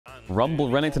Rumble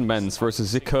Renekton Men's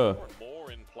versus Zika.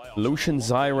 Lucian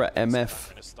Zyra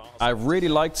MF. I really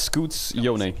liked Scoot's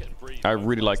Yone. I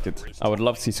really liked it. I would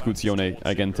love to see Scoot's Yone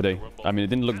again today. I mean, it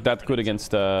didn't look that good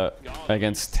against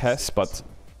Tess, but...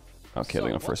 Okay, they're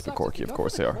gonna first pick Corki, of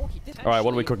course they are. Alright,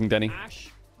 what are we cooking, Denny?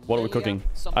 What are we cooking?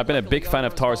 I've been a big fan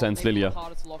of Tarzan's Lilia.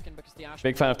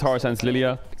 Big fan of Tarzan's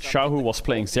Lilia. Xiahou was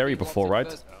playing Zeri before,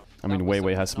 right? I mean,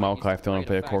 Weiwei has Maokai if they want to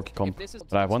play a Corki comp.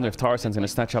 But I wonder if Tarzan's going to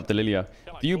snatch up the Lilia.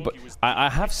 I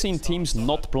have seen teams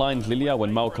not blind Lilia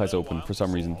when Maokai's open for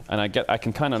some reason. And I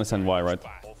can kind of understand why, right?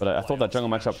 But I thought that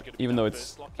jungle matchup, even though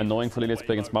it's annoying for Lilia to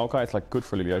play against Maokai, it's like good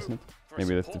for Lilia, isn't it?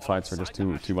 Maybe the fights are just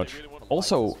too much.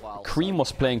 Also, Cream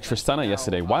was playing Tristana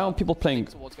yesterday. Why aren't people playing...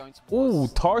 Ooh,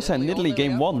 Tarzan Nidalee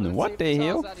game 1. What the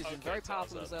hell?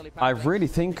 I really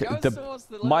think,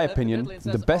 my opinion,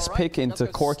 the best pick into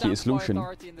Corki is Lucian.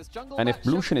 And if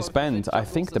Lucian is banned, I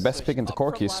think the best pick into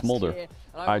Corki is Smolder.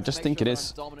 I just think it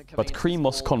is. But Cream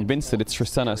was convinced that it's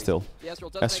Tristana still.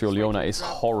 Ezreal Leona is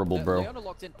horrible, bro.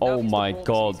 Oh my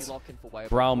god.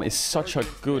 Braum is such a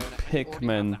good pick,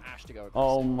 man.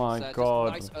 Oh my god.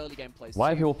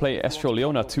 Why do people play Ezreal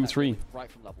Leona 2-3?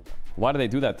 Why do they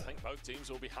do that?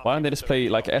 Why don't they just play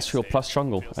like Ezreal plus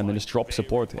jungle and then just drop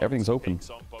support? Everything's open.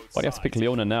 Why do you have to pick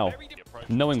Leona now?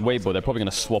 Knowing Weibo, they're probably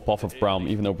gonna swap off of Braum,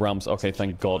 even though Braum's okay,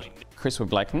 thank god. Chris would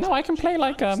be like, no, I can play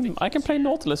like I can play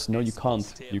Nautilus. No, you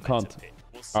can't. You can't.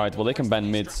 Alright, well they can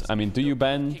ban mids. I mean, do you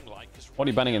ban? What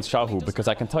do you ban against Xiahou? Because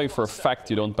I can tell you for a fact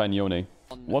you don't ban Yone.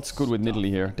 What's good with Nidalee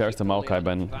here? There's the Maokai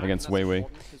ban against Weiwei.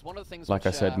 Like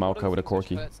I said, Maokai with a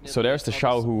Corki. So there's the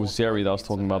Xiahou Zeri that I was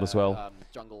talking about as well.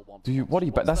 What do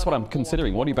you ban? That's what I'm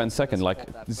considering. What do you ban second? Like,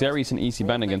 Zeri's an easy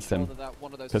ban against him.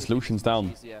 Because Lucian's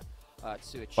down.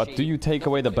 But do you take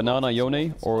away the banana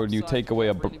Yone? Or do you take away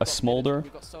a Smolder?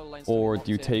 Or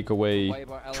do you take away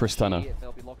Tristana?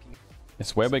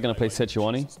 Is Weiwei gonna play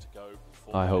Sejuani?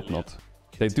 I hope not.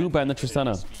 They do ban the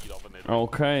Tristana.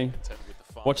 Okay.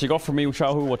 What you got for me,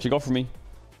 Xiahou? What you got for me?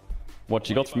 What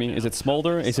you got for me? Is it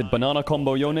Smolder? Is it banana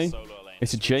combo Yone?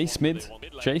 Is it Jace mid?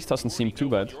 Jace doesn't seem too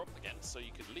bad.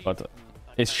 But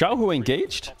is Xiahou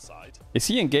engaged? Is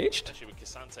he engaged?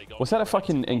 Was that a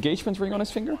fucking engagement ring on his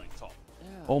finger?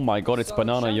 Oh my god, it's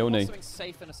banana Yone.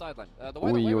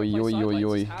 Oi, oi, oi, oi,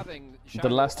 oi. The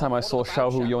last time I saw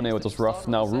Xiahou Yone, it was rough.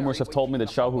 Now, rumors have told me that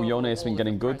Xiahou Yone has been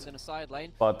getting good.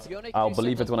 But I'll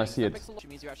believe it when I see it.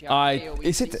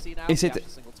 Is it...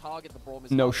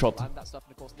 No shot.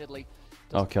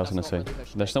 Okay, I was gonna say.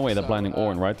 There's no way they're blinding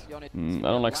Ornn, right? I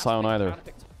don't like Sion either.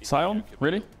 Sion?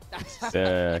 Really?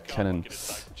 Yeah, Kennen.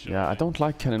 Yeah, I don't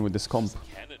like Kennen with this comp.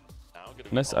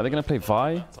 Unless, are they gonna play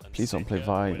Vi? Please don't play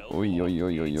Vi. Oi, oi,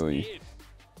 oi, oi, oi.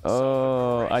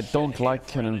 I don't like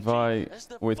Kennen Vi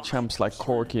with champs like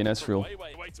Corki and Ezreal.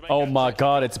 Oh my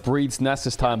god, it's Breed's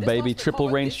Nessus time, baby. Triple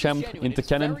range champ into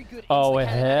Kennen. Oh,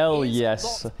 hell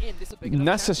yes.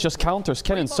 Nessus just counters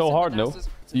Kennen so hard, no?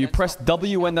 You press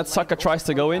W when that sucker tries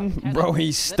to go in? Bro,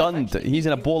 he's stunned. He's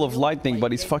in a ball of lightning,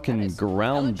 but he's fucking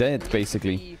ground dead,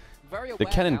 basically. The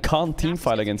Kennen can't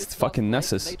teamfight against fucking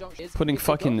Nessus. Putting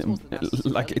fucking...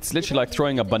 Like, it's literally like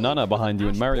throwing a banana behind you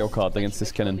in Mario Kart against this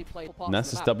Kennen.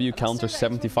 Nessus W counters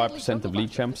 75% of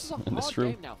league champs, and it's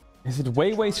true. Is it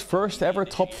Weiwei's first ever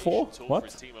top 4?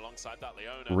 What?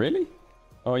 Really?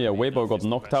 Oh yeah, Weibo got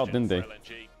knocked out, didn't they?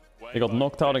 They got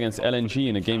knocked out against LNG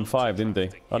in a game 5, didn't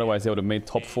they? Otherwise, they would have made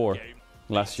top 4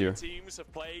 last year.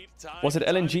 Was it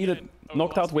LNG that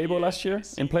knocked out Weibo last year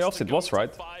in playoffs? It was,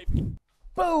 right?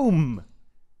 Boom!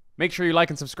 Make sure you like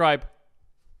and subscribe.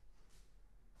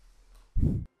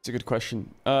 It's a good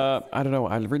question. I don't know.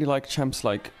 I really like champs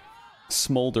like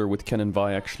Smolder with Kennen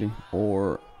Vi, actually.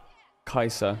 Or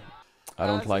Kai'Sa. I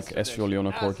don't like Ezreal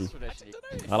Leona Corki.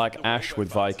 I like Ashe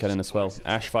with Vi Kennen as well.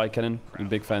 Ashe Vi Kennen, I'm a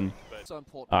big fan.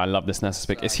 I love this Nessus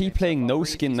pick. Is he playing no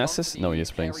skin Nessus? No, he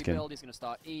is playing skin.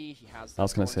 I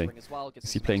was gonna say,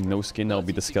 is he playing no skin? That would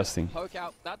be disgusting.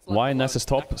 Why Nessus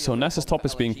top? So Nessus top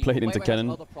is being played into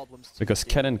Kennen because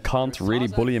Kennen can't really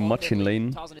bully him much in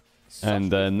lane.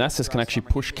 And Nessus can actually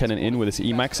push Kennen in with his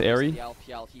Emax Airy.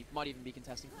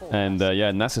 And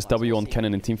yeah, Nessus W on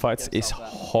Kennen in teamfights is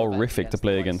horrific to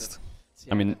play against.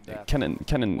 I mean,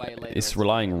 Kennen is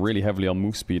relying really heavily on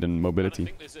move speed and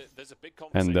mobility.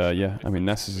 And yeah, I mean,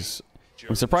 Nessus is...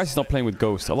 I'm surprised he's not playing with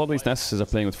Ghost. A lot of these Nessuses are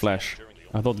playing with Flash.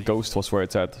 I thought Ghost was where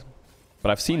it's at. But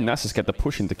I've seen Nessus get the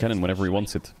push into Kennen whenever he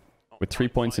wants it. With 3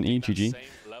 points in E, GG.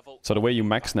 So the way you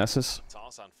max Nessus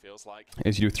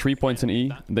is you do 3 points in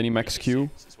E, then you max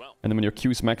Q, and then when your Q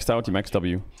is maxed out, you max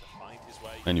W.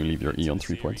 And you leave your E on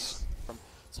 3 points.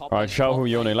 Alright, Xiahou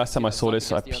Yone. Last time I saw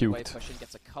this, I puked.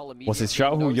 Was it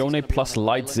Xiahou Yone plus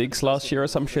light zigs last year or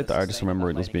some shit? I just remember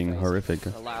it as being horrific.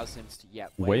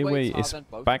 Wei Wei is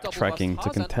backtracking to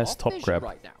contest top grab.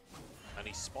 And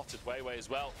he spotted Wei Wei as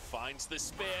well. Finds the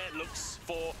spear, looks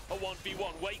for a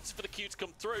 1v1, waits for the Q to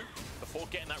come through before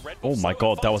getting that red. Oh my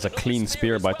god, that was a clean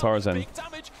spear by Tarzan. Big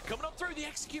damage coming up through. The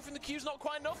execute from the Q's not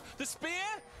quite enough. The spear.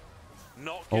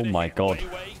 Oh my god.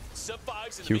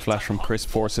 Q flash from Chris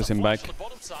forces him back.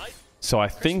 So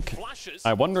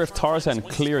I wonder if Tarzan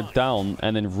cleared down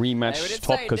and then rematched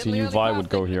top because he knew Vi would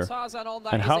go here.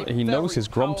 And how he knows his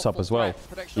Gromp's up as well.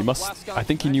 I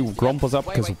think he knew Gromp was up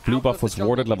because blue buff was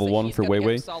warded level 1 for Wei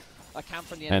Wei.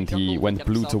 And he went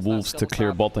blue to Wolves to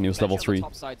clear bot and he was level 3.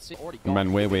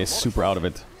 Man, Wei Wei is super out of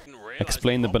it.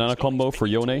 Explain the banana combo for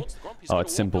Yone. Oh,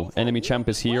 it's simple. Enemy champ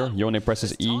is here, Yone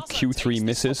presses E, Q3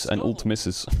 misses, and ult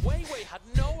misses.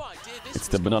 It's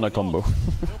the banana combo.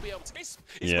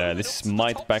 Yeah, this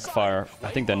might backfire.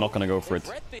 I think they're not gonna go for it.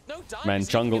 Man,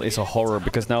 jungle is a horror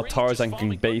because now Tarzan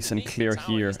can base and clear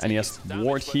here. And he has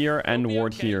ward here and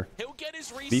ward here.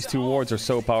 These two wards are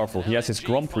so powerful. He has his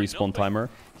Gromp respawn timer.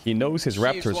 He knows his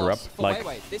raptors are up. Like,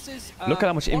 look at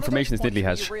how much information this Nidalee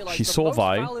has. She saw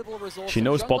Vi. She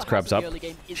knows bot crab's up.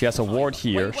 She has a ward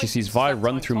here. She sees Vi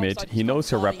run through mid. He knows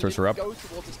her raptors are up.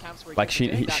 Like,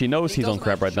 she knows he's on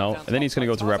crab right now. And then he's gonna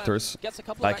go to raptors.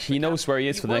 Like, he knows where he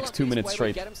is for the next 2 minutes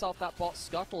straight. And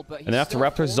then after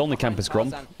raptors, his only camp is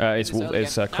Gromp. Is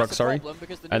Krug, sorry.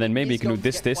 And then maybe he can do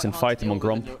this, and fight him on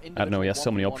Gromp. I don't know, he has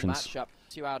so many options.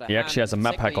 He actually has a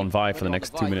map hack on Vi for the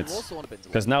next 2 minutes.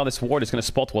 Because now this ward is going to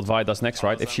spot what Vi does next,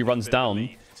 right? If she runs down,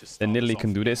 then Nidalee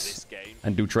can do this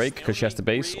and do Drake because she has the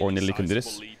base. Or Nidalee can do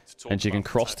this. And she can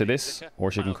cross to this.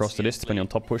 Or she can cross to this, depending on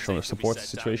top push or the support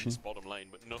situation.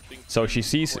 So she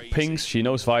sees pings. She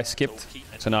knows Vi skipped.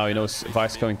 So now he knows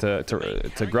Vi's going to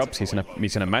grubs. He's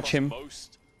gonna match him.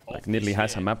 Like, Nidalee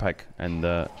has a map hack. And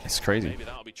it's crazy.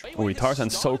 Oh,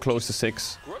 Tarzan's so close to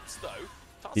 6.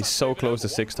 He's so close to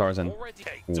 6, Tarzan.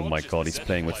 Oh my god, he's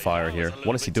playing with fire here.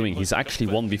 What is he doing? He's actually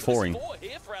 1v4ing.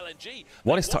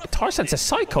 What is Tarzan's a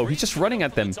psycho. He's just running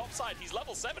at them.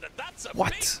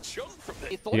 What?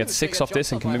 He gets 6 off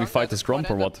this and can maybe fight his Gromp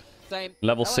or what?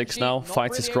 Level 6 now,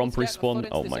 fights his Gromp respawn.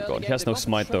 Oh my god, he has no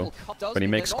smite though. But he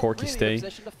makes Corki stay.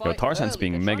 Yo, Tarzan's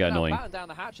being mega annoying.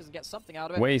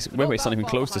 Wei Wei's not even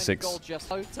close to 6.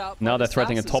 Now they're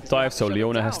threatening a top dive, so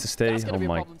Leona has to stay. Oh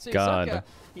my god.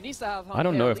 I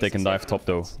don't know if they can dive top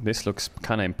though. This looks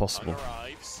kinda impossible.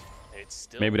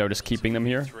 Maybe they're just keeping them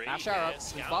here.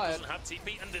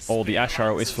 Oh, the Ash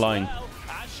Arrow is flying.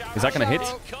 Is that gonna hit?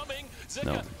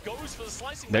 No.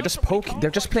 They're just poking. They're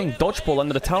just playing dodgeball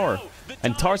under the tower.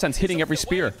 And Tarzan's hitting every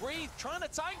spear.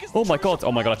 Oh my god.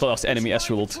 Oh my god, I thought that was enemy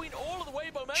Ezreal.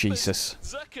 Jesus.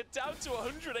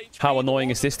 How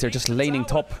annoying is this? They're just laning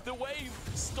top.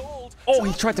 Oh,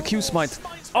 he tried to Q smite.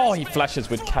 Oh, he flashes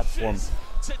with cat form.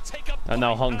 And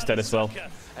now Hung's dead as well.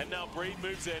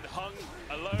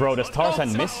 Bro, does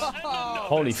Tarzan miss?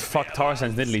 Holy fuck,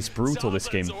 Tarzan's Nidalee's brutal this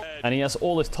game. And he has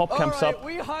all his top camps up.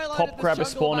 Top crab is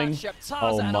spawning.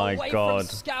 Oh my god.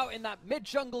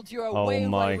 Oh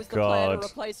my god.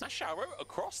 It's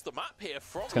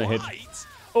gonna hit.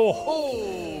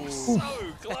 Oh!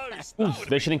 Oof.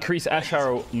 They should increase Ash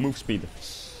Arrow move speed.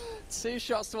 2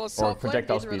 shots towards or top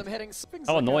projectile lane, speed.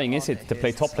 How annoying is it to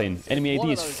play top lane? Enemy AD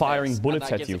is firing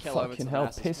bullets at you. Fucking hell,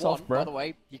 piss off,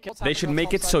 bro. They should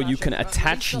make it so you can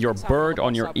attach your bird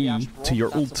on your E to your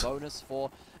ult.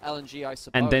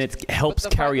 And then it helps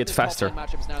carry it faster.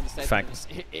 Fact.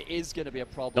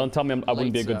 Don't tell me I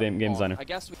wouldn't be a good game designer.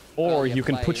 Or you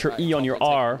can put your E on your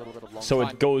R, so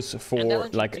it goes for,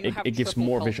 like, it gives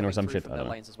more vision or some shit. I don't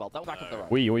know.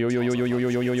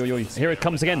 Here it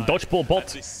comes again. Dodgeball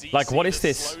bot. Like, what is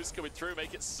this?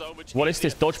 What is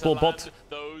this dodgeball bot?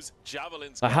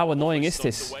 How annoying is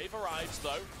this?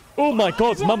 Oh my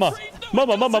god, mama.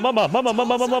 Mama, mama, mama, mama, mama,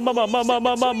 mama, mama, mama,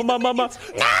 mama, mama, mama.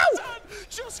 No!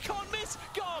 Just can't miss.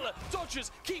 Gala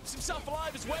dodges, keeps himself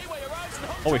alive as Wei Wei arrives.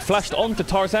 Oh, he flashed on to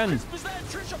Tarzan.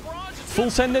 Full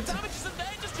send it.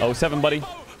 Oh, 7, buddy.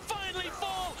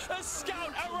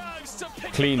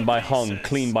 Clean by Hung.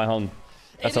 Clean by Hung.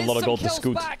 That's a lot of gold to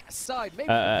scoot.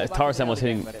 Tarzan was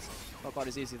hitting.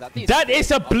 That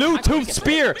is a Bluetooth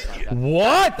spear!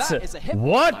 What?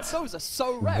 What?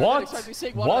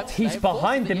 What? He's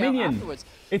behind the minion.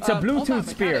 It's a Bluetooth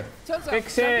spear.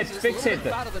 Fix it. Fix it.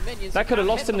 That could have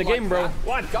lost him the game, bro.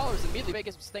 What?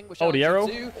 Oh, the arrow?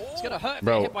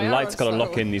 Bro, Light's gotta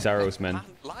lock in these arrows, man.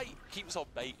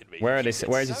 Where are they?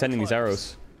 Where is he sending these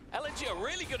arrows?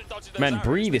 Man,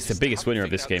 Breathe is the biggest winner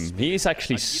of this game. He is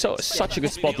actually such a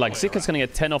good spot. Like, Zika's gonna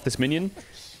get 10 off this minion.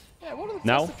 Yeah, one of them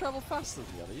now. tends to travel faster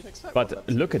than the other. You'd expect one of But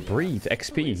them to look at do Breathe,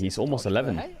 XP, he's almost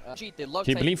 11. Hey, they love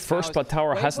Do you believe taking First Blood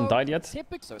Tower towers. hasn't Weibo, died yet?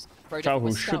 typical, so it's very Xiahou different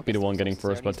with should be the Scout one getting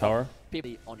pistols, First Blood Tower.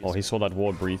 people on your Oh, he saw that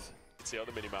ward Breathe. It's the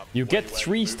other minimap. You get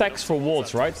 3 stacks for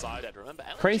wards, right?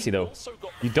 Crazy though.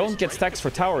 You don't get stacks for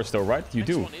towers though, right? You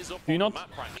do. Do you not?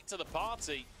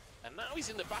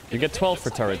 You get 12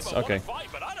 for turrets. Okay.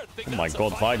 Oh my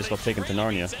god, Vi just got taken to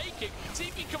Narnia.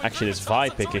 Actually, this Vi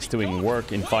pick is doing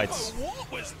work in fights.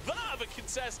 What was that of a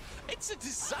contest? It's a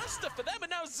disaster for them, and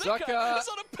now Zucker is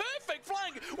on a perfect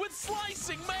flank with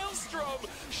slicing Maelstrom.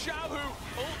 Xiahou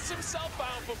ults himself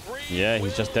out for Breathe. Yeah,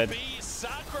 he's just dead.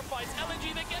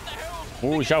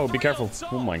 Ooh, Xiahou, be careful.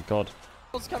 Oh my god.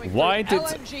 Why did...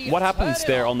 What happens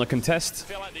there on the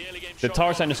contest? Did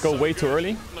Tarzan just go way too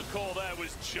early?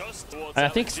 And I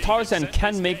think Tarzan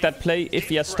can make that play if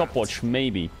he has stopwatch,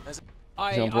 maybe.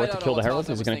 Is he on board to kill the Herald?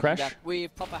 Is he going to crash?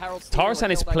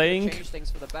 Tarzan is playing,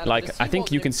 like, I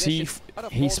think you can see,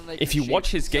 if you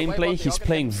watch his gameplay, he's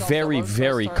playing very,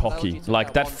 very cocky.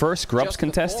 Like, that first Grubs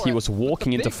contest, he was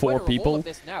walking into 4 people,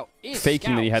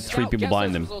 faking that he had 3 people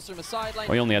behind him.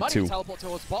 Well, he only had 2.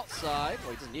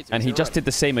 And he just did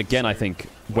the same again, I think,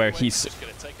 where he's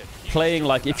playing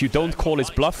like, if you don't call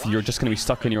his bluff, you're just going to be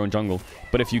stuck in your own jungle.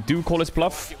 But if you do call his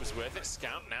bluff...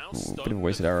 Ooh, bit of a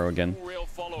wasted arrow again.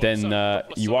 Then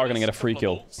you are going to get a free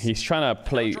kill. He's trying to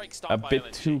play a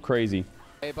bit too crazy.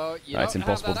 It's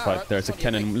impossible to fight. There's a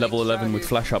cannon level 11 with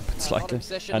flash up. It's like,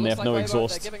 and they have no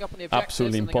exhaust.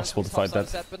 Absolutely impossible to fight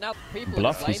that.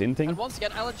 Bluff, he's inting.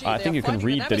 I think you can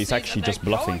read that he's actually just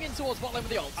bluffing.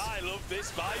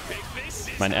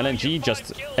 Man, LNG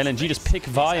just pick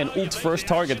Vi and ult first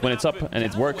target when it's up, and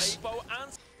it works.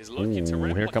 Ooh,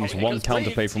 here comes one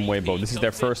counterplay from Weibo. This is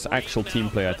their first actual team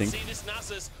play, I think.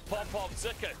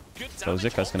 So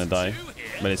Zika's gonna die.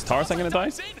 But is Tarzan gonna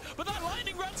die?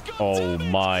 Oh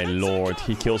my lord,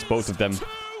 he kills both of them.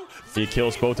 He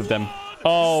kills both of them.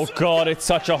 Oh god, it's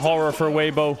such a horror for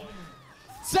Weibo.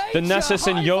 The Nessus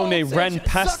and Yone ran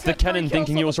past the cannon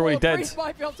thinking he was already dead.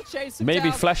 Maybe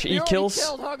Flash E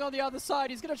kills.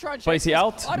 But is he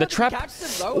out? The trap.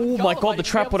 Oh my god, the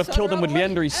trap would have killed him with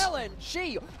Leanderies.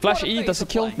 Flash E, does it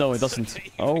kill? No, it doesn't.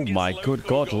 Oh my good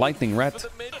god, Lightning Rat.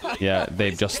 Yeah,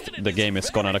 they've just... The game has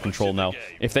gone out of control now.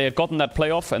 If they had gotten that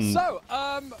playoff and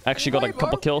actually got a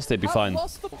couple kills, they'd be fine.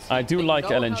 I do like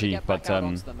LNG, but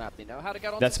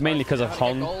that's mainly because of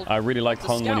Hung. I really liked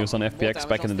Hung when he was on FPX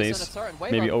back in the days.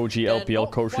 Maybe OG LPL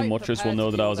co-stream watchers will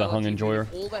know that I was a Hung enjoyer.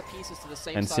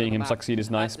 And seeing him succeed is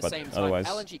nice, but otherwise,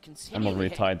 I'm not really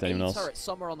tied to anyone else.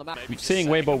 Seeing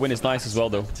Weibo win is nice as well,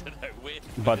 though.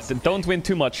 But don't win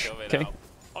too much, okay?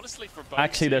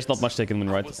 Actually, there's not much they can win,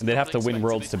 right? They'd have to win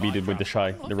Worlds to beat it with the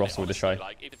Shy, the roster with the Shy.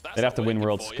 They'd have to win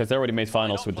Worlds, because they already made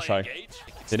finals with the Shy.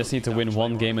 They just need to win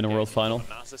 1 game in a World Final.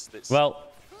 Well,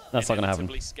 that's not gonna happen.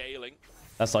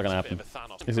 That's not gonna happen.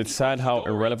 Is it sad how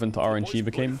irrelevant RNG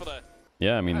became?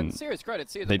 Yeah, I mean,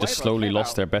 they just slowly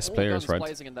lost their best players, right?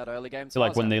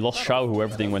 Like when they lost Xiahou,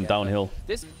 everything went downhill.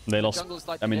 They lost,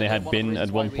 I mean, they had Bin at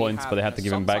one point, but they had to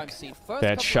give him back. They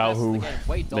had Xiahou,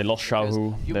 they lost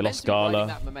Xiahou, they lost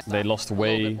Gala, they lost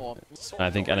Wei.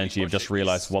 I think LNG have just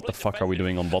realized, what the fuck are we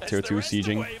doing on bot tier 2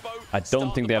 sieging? I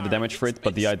don't think they have the damage for it,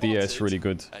 but the idea is really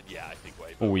good.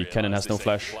 Oh, Cannon has no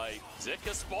flash.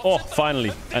 Oh,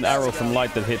 finally, an arrow from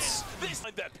Light that hits.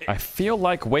 I feel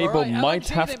like Weibo might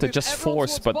have to just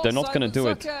force, but they're not going to do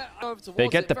it. They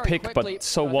get the pick, but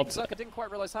so what?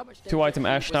 2-item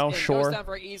Ash now, sure.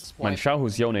 Man,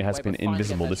 Xiahou's Yone has been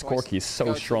invisible. This Corki is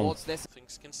so strong. I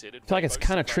feel like it's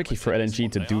kind of tricky for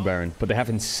LNG to do Baron, but they have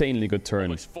insanely good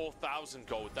turns.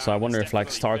 So I wonder if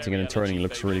like starting and turning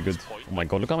looks really good. Oh my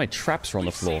god, look how many traps are on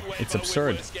the floor. It's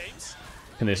absurd.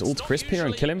 Can they just ult Crisp here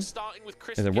and kill him? Is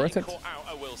it worth it?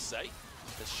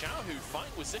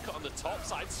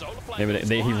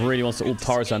 Maybe he really wants to ult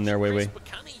Tarzan there, Wei.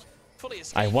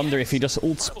 I wonder if he just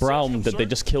ults Braum, that they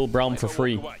just kill Braum for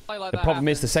free. The problem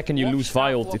is, the second you lose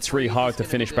Vi ult, it's really hard to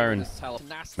finish Baron.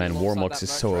 Man, Warmox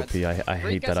is so OP, I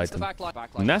hate that item.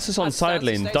 Nasus on side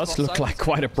lane does look like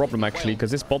quite a problem actually, because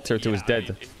this bot tier 2 is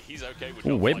dead.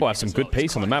 Ooh, Weibo have some good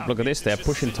pace on the map, look at this. They have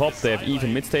pushing top, they have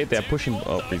even mid state, they are pushing...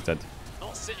 Oh, he's dead.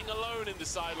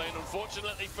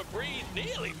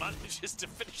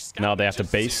 Now they have to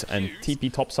base and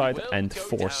TP topside and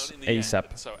force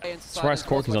ASAP. As far as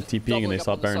Corki's not TPing and they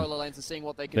start Baron,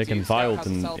 they can Violent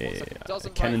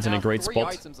and Cannon's in a great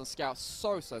spot.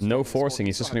 No forcing,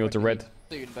 he's just gonna go to red.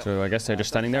 So I guess they're just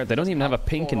standing there. They don't even have a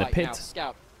pink in the pit.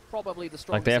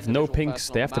 Like they have no pinks,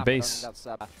 they have to base.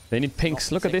 They need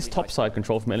pinks. Look at this topside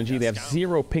control from LNG. They have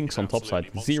 0 pinks on topside.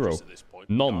 0.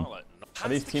 None. Are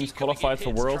these teams qualified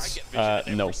for Worlds?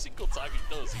 No.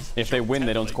 If they win,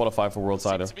 they don't qualify for Worlds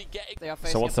either.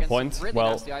 So what's the point?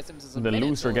 Well, the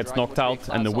loser gets knocked out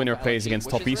and the winner plays against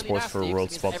top esports for a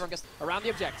World spot.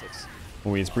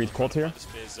 Oh, he's Breed caught here.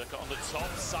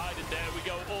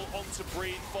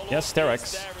 Yes,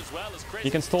 Sterex. He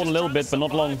can stall a little bit, but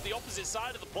not long.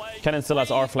 Cannon still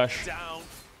has R-Flash.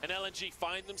 And LNG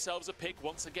find themselves a pick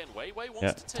once again.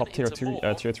 Yeah, top tier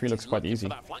 3 looks quite easy.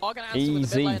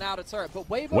 Easy.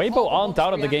 Weibo aren't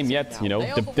out of the game yet, you know.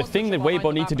 The thing that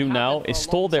Weibo need to do now is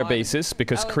stall their bases,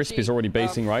 because Crisp is already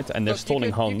basing, right? And they're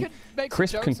stalling Hung.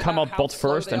 Crisp can come out bot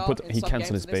first and he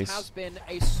cancel his base.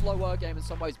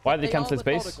 Why did he cancel his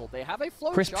base?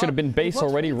 Crisp should have been base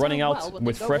already, running out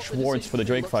with fresh wards for the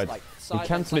Drake fight. He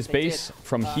cancelled his base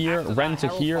from here, ran to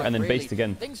here, and then based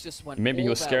again. Maybe he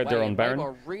was scared there on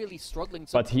Baron.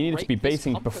 But he needed to be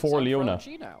basing before Leona.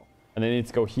 And they need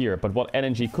to go here. But what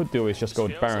LNG could do is just go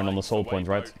Baron on the soul point,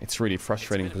 right? It's really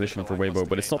frustrating position for Weibo,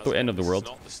 but it's not the end of the world.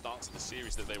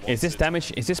 Is this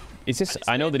damage? Is this?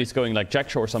 I know that he's going like Jack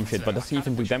Show or some shit, but does he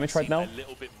even do damage right now?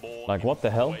 Like, what the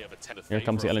hell? Here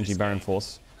comes the LNG Baron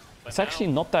force. It's actually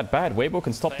not that bad. Weibo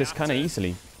can stop this kind of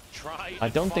easily. I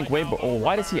don't think Weibo... Oh,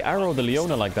 why does he arrow the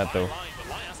Leona like that, though?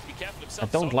 I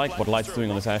don't like what Light's doing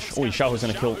on this Ashe. Oh, Xiahou's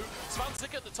gonna kill.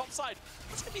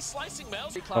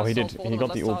 Oh, he did. He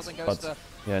got the ult, but...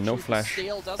 Yeah, no flash.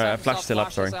 Flash still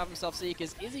up, sorry.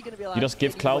 You just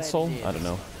give Cloud Soul? I don't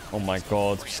know. Oh my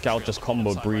god. Scout just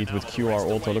comboed Breed with QR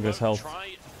auto. Look at his health.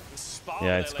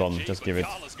 Yeah, it's gone. Just give it.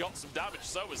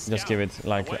 Just give it,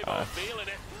 like...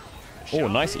 Oh,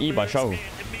 nice E by Xiahou.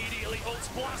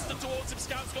 Blasted towards him.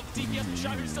 Scout's got the DPS.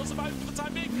 Xiahou still surviving for the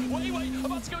time being. Wait,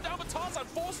 about to go down, but Tarzan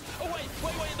forced away.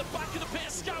 Wait, in the back of the pit.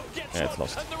 Scout gets it's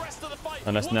lost. And the rest of the fight.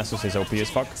 Unless Nasus is OP as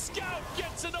fuck.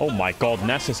 Oh my god,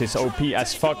 Nasus is OP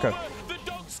as fuck.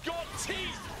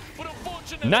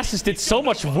 Nasus did so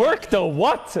much work though,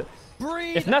 what?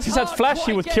 If Nasus had flash,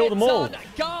 he would kill them all.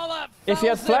 If he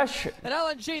had flash,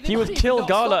 he would kill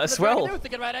Gala as well. What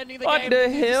the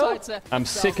hell? I'm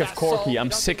sick of Corki. I'm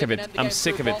sick of it. I'm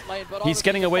sick of it. He's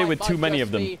getting away with too many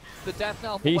of them.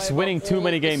 He's winning too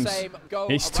many games.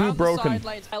 He's too broken.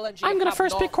 I'm gonna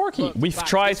first pick Corki. We've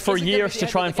tried for years to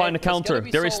try and find a counter.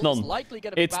 There is none.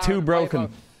 It's too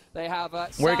broken.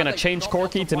 We're gonna change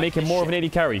Corki to make him more of an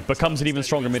AD carry. Becomes an even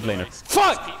stronger mid laner.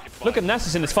 Fuck! Look at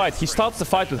Nasus in this fight. He starts the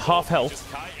fight with half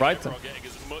health, right?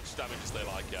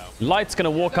 Light's gonna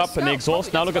walk up and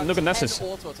exhaust. Now look at Nasus.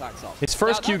 His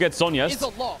first Q gets Zhonya's.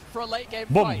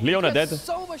 Boom, Leona dead.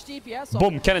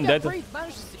 Boom, Cannon dead.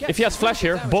 If he has flash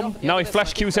here, boom. Now he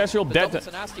flash Qs Ezreal dead.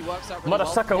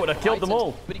 Motherfucker would have killed them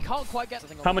all.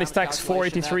 How many stacks?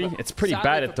 483? It's pretty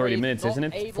bad at 30 minutes, isn't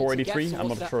it? 483? I'm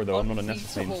not sure though. I'm not a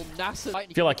Nasus fan. I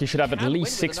feel like he should have at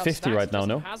least 650 right now,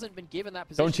 no?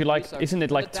 Don't you like... Isn't it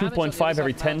like 2.5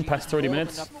 every 10 past 30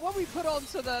 minutes?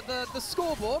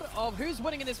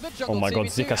 Oh my god,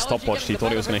 Zika stopwatched. He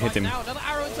thought he was going to hit him.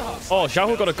 Oh,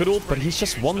 Xiahou got a good ult, but he's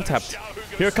just one-tapped.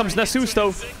 Here comes Nasus,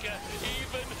 though.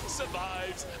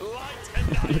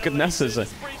 Look at Nasus.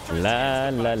 La,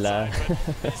 la, la.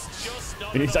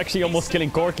 He's actually almost killing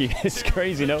Corki. It's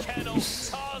crazy, no?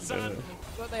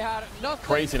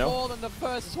 Crazy, no?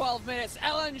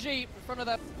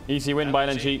 Easy win by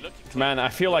LNG. Man, I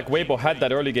feel like Weibo had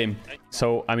that early game.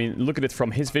 So, I mean, look at it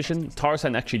from his vision.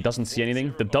 Tarzan actually doesn't see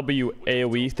anything. The W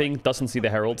AoE thing doesn't see the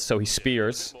Herald, so he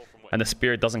spears. And the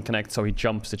spear doesn't connect, so he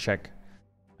jumps to check.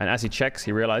 And as he checks,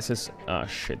 he realizes, ah,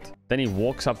 shit. Then he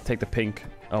walks up to take the pink.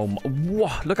 Oh, whoa,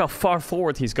 look how far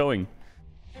forward he's going.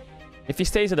 If he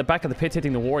stays at the back of the pit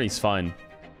hitting the ward, he's fine.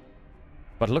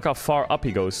 But look how far up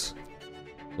he goes.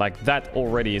 Like, that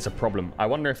already is a problem. I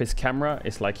wonder if his camera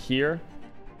is like here.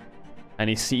 And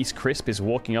he sees Crisp is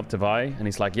walking up to Vi. And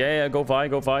he's like, yeah, go Vi,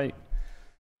 go Vi.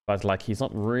 But, like, he's not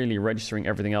really registering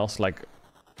everything else. Like,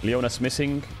 Leona's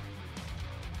missing.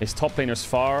 His top laner's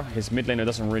far. His mid laner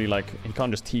doesn't really, like... He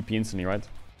can't just TP instantly, right?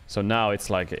 So now it's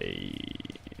like a...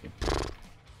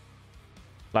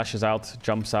 Flashes out,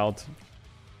 jumps out.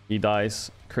 He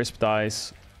dies. Crisp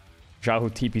dies.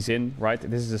 Xiahou TP's in, right?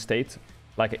 This is the state.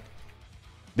 Like...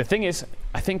 The thing is,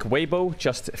 I think Weibo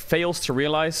just fails to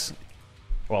realize...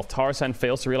 Well, Tarzan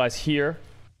fails to realize here...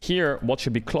 Here, what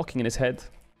should be clocking in his head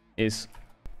is...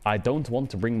 I don't want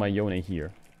to bring my Yone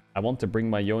here. I want to bring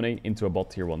my Yone into a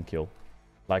bot tier 1 kill.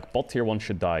 Like, bot tier 1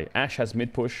 should die. Ashe has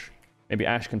mid push. Maybe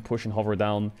Ashe can push and hover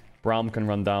down. Braum can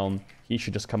run down. He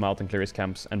should just come out and clear his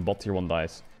camps. And bot tier 1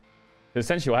 dies. But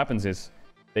essentially what happens is...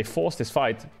 They forced this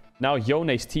fight. Now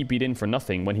Yone's TP'd in for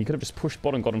nothing. When he could have just pushed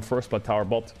bot and gotten first blood tower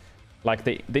bot. Like,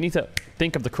 they need to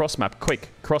think of the cross map. Quick.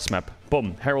 Cross map.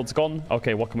 Boom. Herald's gone.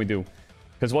 Okay, what can we do?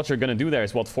 Because what you're going to do there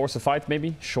is, what, force a fight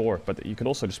maybe? Sure, but you could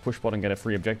also just push bot and get a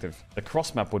free objective. The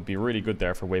cross map would be really good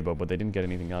there for Weibo, but they didn't get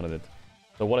anything out of it.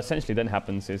 So what essentially then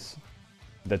happens is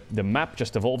that the map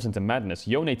just evolves into madness.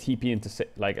 Yone TP into...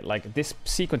 Like this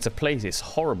sequence of plays is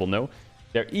horrible, no?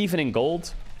 They're even in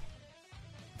gold.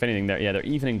 If anything, they're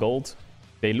even in gold.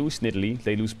 They lose Nidalee,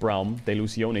 they lose Braum, they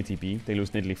lose Yone TP, they lose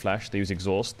Nidalee Flash, they use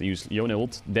Exhaust, they use Yone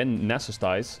ult, then Nasus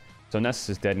dies. So Nasus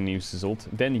is dead and he uses his ult.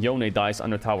 Then Yone dies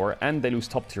under tower, and they lose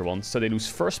top tier 1. So they lose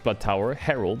First Blood tower,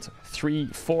 Herald,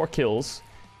 4 kills,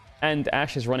 and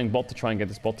Ashe is running bot to try and get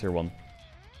this bot tier 1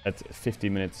 at 50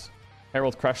 minutes.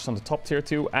 Herald crashes onto top tier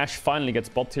 2, Ashe finally gets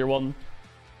bot tier 1.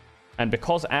 And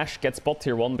because Ashe gets bot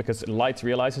tier 1, because Light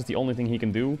realizes the only thing he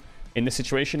can do in this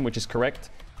situation, which is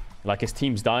correct, like his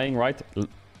team's dying, right?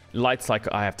 Light's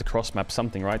like, I have to cross map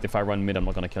something, right? If I run mid, I'm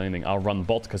not going to kill anything. I'll run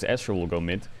bot because Ezreal will go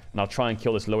mid. And I'll try and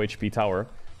kill this low HP tower.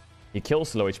 He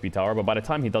kills the low HP tower, but by the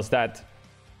time he does that,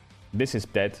 this is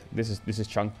dead. This is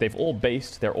chunked. They've all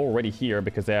based. They're already here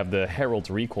because they have the Herald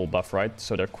recall buff, right?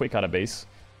 So they're quick out of base.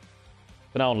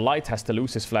 But now Light has to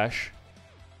lose his flash.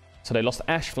 So they lost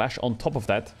Ashe flash on top of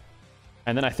that.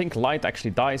 And then I think Light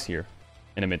actually dies here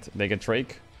in a mid. They get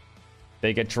Drake.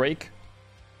 They get Drake.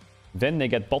 Then they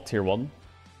get bot tier 1.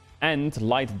 And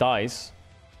Light dies.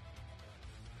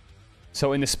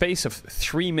 So in the space of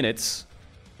 3 minutes,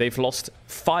 they've lost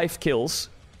 5 kills.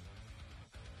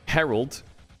 Herald,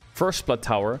 First Blood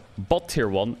tower, bot tier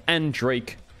 1, and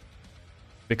Drake.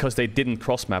 Because they didn't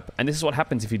cross map. And this is what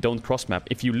happens if you don't cross map.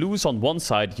 If you lose on one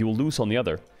side, you will lose on the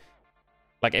other.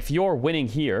 Like if you're winning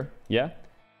here, yeah?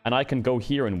 And I can go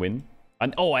here and win.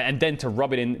 And oh, and then to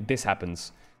rub it in, this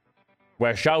happens.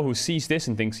 Where Xiahou sees this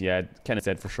and thinks, yeah, Kennen's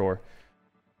dead for sure.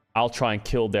 I'll try and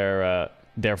kill their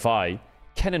Vi.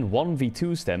 Kennen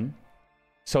 1v2s them.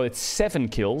 So it's 7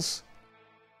 kills.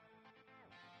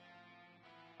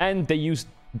 And they use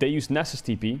Nasus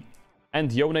TP.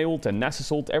 And Yone ult and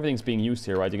Nasus ult. Everything's being used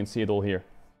here, right? You can see it all here.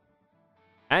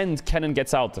 And Kennen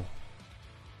gets out.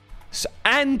 So,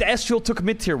 and Ezreal took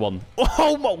mid tier 1.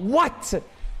 Oh, what?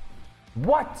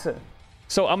 What?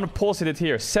 So I'm going to pause it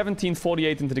here.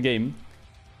 17:48 into the game.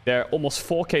 They're almost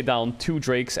 4k down. 2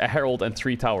 Drakes, a Herald, and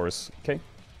 3 towers. Okay?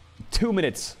 2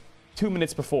 minutes. 2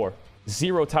 minutes before.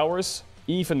 0 towers.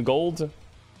 Even gold.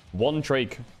 1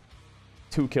 Drake.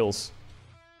 2 kills.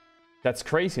 That's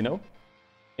crazy, no?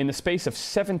 In the space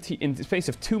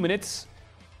of 2 minutes,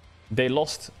 they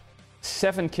lost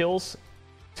 7 kills,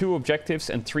 2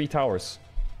 objectives, and 3 towers.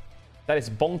 That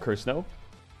is bonkers, no?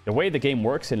 The way the game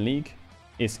works in League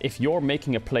is if you're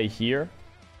making a play here,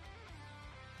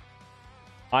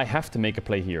 I have to make a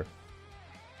play here.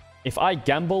 If I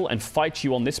gamble and fight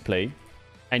you on this play,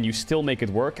 and you still make it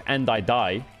work, and I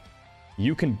die,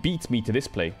 you can beat me to this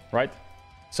play, right?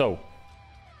 So,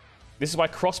 this is why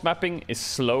cross-mapping is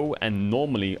slow, and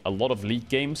normally a lot of League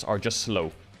games are just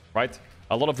slow, right?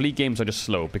 A lot of League games are just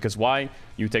slow, because why?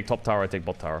 You take top tower, I take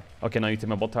bot tower. Okay, now you take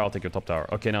my bot tower, I'll take your top tower.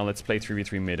 Okay, now let's play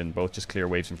 3v3 mid and both just clear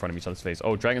waves in front of each other's face.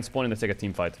 Oh, dragon spawn and let's take a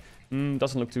team fight.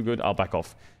 Doesn't look too good, I'll back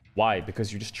off. Why?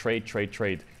 Because you just trade.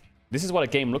 This is what a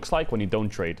game looks like when you don't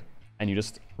trade, and you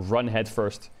just run head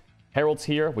first. Herald's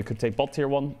here, we could take bot tier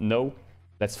 1. No.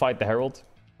 Let's fight the Herald.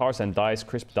 Tarzan dies,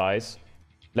 Crisp dies.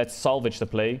 Let's salvage the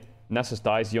play. Nasus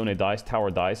dies, Yone dies, tower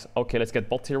dies. Okay, let's get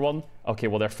bot tier 1. Okay,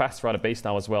 well, they're faster out of base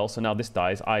now as well. So now this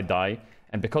dies, I die.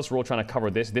 And because we're all trying to cover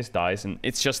this, this dies. And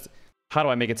it's just, how do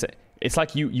I make it? It's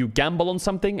like you gamble on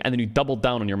something and then you double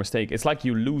down on your mistake. It's like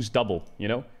you lose double, you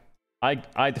know?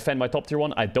 I defend my top tier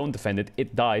 1, I don't defend it,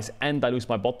 it dies. And I lose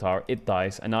my bot tower, it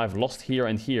dies. And now I've lost here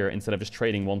and here instead of just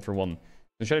trading 1 for 1.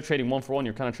 Instead of trading 1 for 1,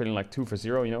 you're kind of trading like 2 for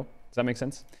 0, you know? Does that make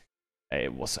sense?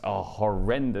 It was a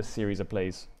horrendous series of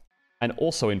plays. And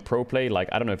also in pro play, like,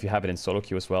 I don't know if you have it in solo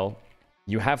queue as well,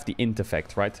 you have the int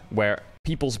effect, right? Where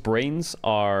people's brains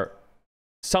are...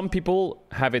 Some people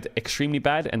have it extremely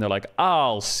bad and they're like,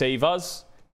 I'll save us.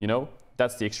 You know,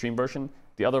 that's the extreme version.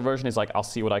 The other version is like, I'll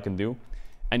see what I can do.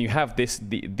 And you have this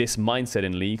mindset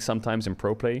in League, sometimes in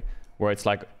pro play, where it's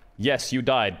like, yes, you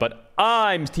died, but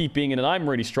I'm TPing in and I'm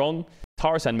really strong.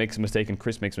 Tarzan makes a mistake and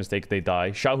Chris makes a mistake, they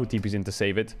die. Xiahou TPs in to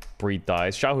save it, Breed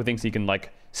dies. Xiahou thinks he can,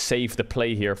 like, save the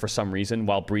play here for some reason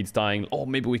while Breed's dying. Oh,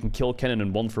 maybe we can kill Kennen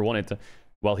and 1 for 1 it.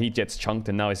 Well, he gets chunked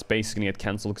and now his base is going to get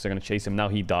cancelled because they're going to chase him. Now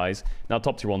he dies. Now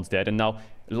top tier 1's dead. And now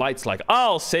Light's like,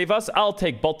 I'll save us. I'll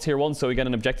take bot tier 1 so we get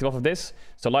an objective off of this.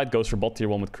 So Light goes for bot tier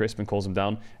 1 with Crisp and calls him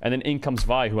down. And then in comes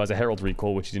Vi, who has a Herald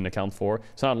recall, which he didn't account for.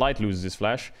 So now Light loses his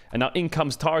flash. And now in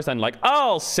comes Tarzan like,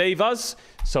 I'll save us.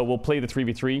 So we'll play the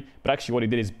 3v3. But actually what he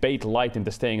did is bait Light into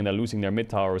staying, and they're losing their mid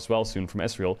tower as well soon from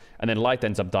Ezreal. And then Light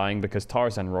ends up dying because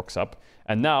Tarzan rocks up.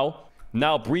 And now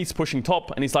Now Bree's pushing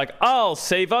top, and he's like, I'll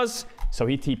save us. So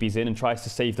he TPs in and tries to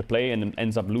save the play, and then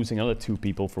ends up losing another 2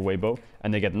 people for Weibo,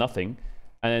 and they get nothing.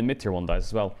 And then mid-tier 1 dies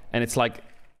as well. And it's like,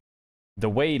 the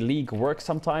way League works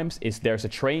sometimes is there's a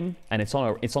train, and it's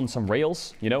on some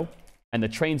rails, you know? And the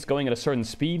train's going at a certain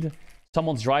speed.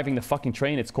 Someone's driving the fucking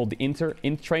train. It's called the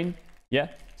int train. Yeah?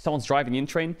 Someone's driving the int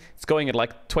train. It's going at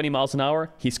like 20 miles an hour.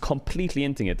 He's completely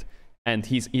inting it. And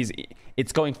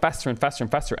it's going faster and faster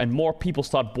and faster. And more people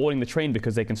start boarding the train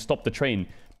because they can stop the train.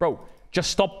 Bro,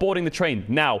 just stop boarding the train.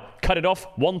 Now, cut it off.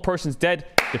 1 person's dead.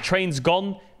 The train's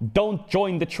gone. Don't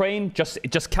join the train.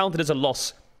 Just count it as a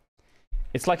loss.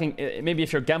 It's like maybe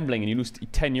if you're gambling and you lose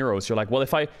 10 euros, you're like, well,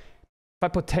 if I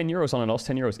put 10 euros on and lost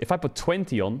 10 euros, if I put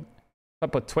 20 on,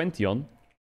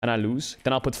 and I lose,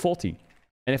 then I'll put 40.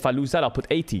 And if I lose that, I'll put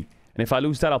 80. And if I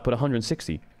lose that, I'll put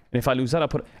 160. And if I lose that, I'll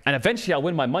put... And eventually I'll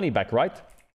win my money back, right?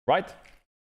 Right?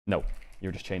 No.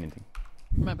 You're just chain inting.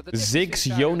 Ziggs,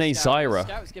 Yone, Zyra.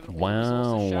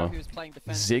 Wow.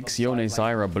 Ziggs, Yone,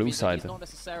 Zyra, blue side.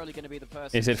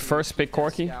 Is it first pick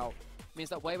Corki?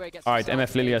 Alright,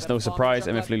 MF Lilia is no surprise.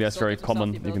 MF Lilia is very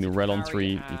common. You can do Rel on 3.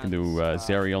 You can do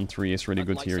Zeri on 3. It's really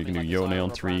good here. You can do Yone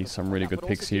on 3. Some really good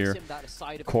picks here.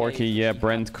 Corki, yeah,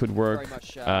 Brent could work.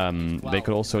 They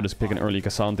could also just pick an early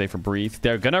Cassante for Breathe.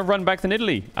 They're gonna run back to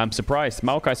Nidalee. I'm surprised.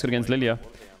 Maokai's good against Lilia.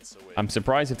 I'm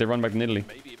surprised if they run back to Nidalee.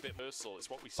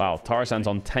 Wow, Tarzan's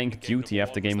on tank duty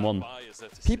after game 1.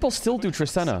 People still do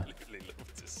Tristana.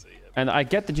 And I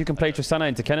get that you can play Tristana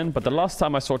into Kennen, but the last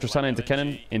time I saw Tristana into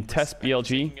Kennen in test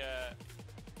BLG,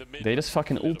 they just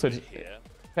fucking ulted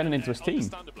Kennen into his team.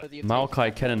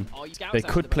 Maokai, Kennen. They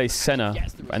could play Senna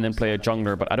and then play a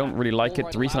jungler, but I don't really like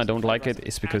it. The reason I don't like it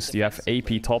is because you have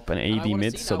AP top and AD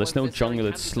mid, so there's no jungler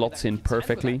that slots in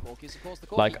perfectly.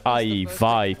 Like, i.e.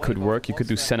 Vi could work. You could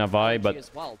do Senna Vi, but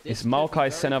is Maokai,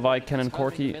 Senna Vi, Kennen,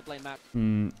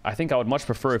 Corki? I think I would much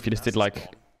prefer if you just did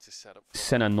like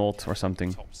Senna Not or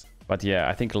something. But yeah,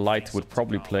 I think Light would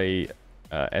probably play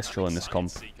Estral in this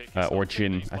comp. Or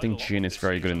Jhin. I think Jhin is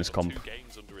very good in this comp.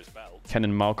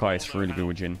 Kennen Maokai is really good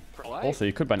with Jhin. Also,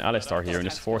 you could ban Alistar here and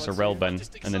just force a Rel ban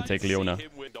and then take Leona.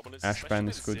 Ashe ban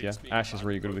is good, yeah. Ashe is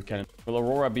really good with Kennen. Will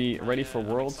Aurora be ready for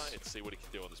Worlds?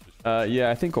 Yeah,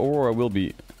 I think Aurora will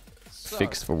be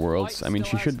fixed for Worlds. I mean,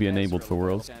 she should be enabled for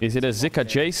Worlds. Is it a Zika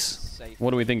Jace?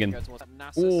 What are we thinking?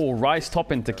 Oh, Rise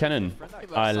top into Kennen.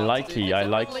 I like he.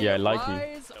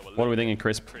 What are we thinking,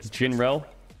 Crisp? Jhin Rel?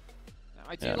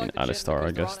 Yeah, I mean, Alistar,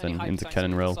 I guess, then into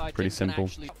Kennen Rel. Pretty simple.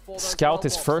 Scout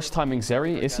is first timing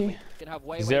Zeri, is he?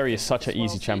 Zeri is such an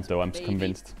easy champ, though, I'm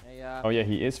convinced. Oh yeah,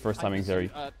 he is first timing Zeri.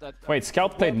 Wait,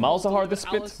 Scout played Malzahar this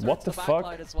split? What the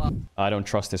fuck? I don't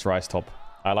trust this Rise top.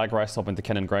 I like Rise top into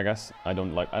Kennen Gragas. I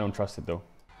don't trust it, though.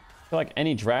 I feel like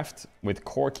any draft with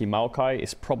Corki Maokai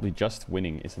is probably just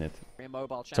winning, isn't it?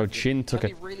 So Jhin took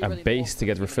a base to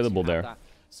get refillable there.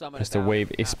 Because the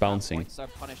wave is bouncing.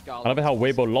 I love it how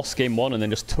Weibo lost game 1 and then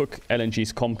just took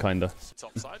LNG's comp, kinda.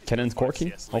 Kennen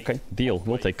Corki? Okay, deal.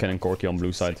 We'll take Kennen Corki on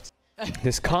blue side.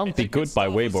 This can't be good by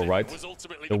Weibo, right?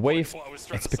 The wave...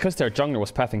 It's because their jungler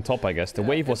was pathing top, I guess. The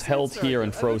wave was held here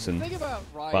and frozen.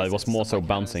 Well, it was more so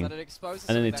bouncing. And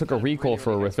then they took a recall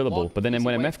for a refillable. But then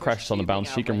when MF crashes on the bounce,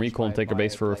 she can recall and take a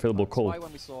base for a refillable call.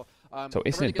 So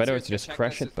isn't it better to just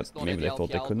crash it? But maybe they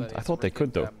thought they couldn't. I thought they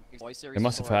could, though. They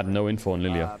must have had no info on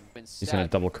Lilia. He's gonna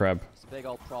double crab.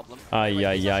 Ay.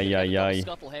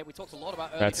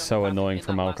 That's so annoying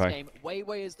for Maokai.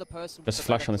 Just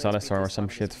flash on this Alistar or some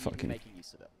shit. Fucking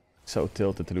so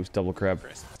tilted to lose double crab.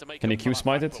 Can he Q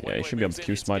smite it? Yeah, he should be able to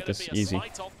Q smite this easy.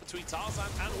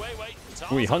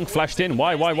 Ooh, Hunk flashed in.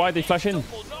 Why did he flash in?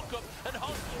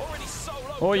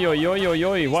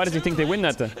 Oi. Why does he think they win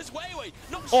that?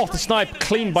 Oh, the snipe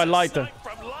clean by Lighter.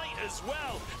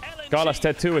 Gala's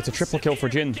dead too. It's a triple kill for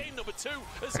Jhin.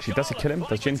 Actually, does he kill him?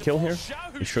 Does Jhin kill here?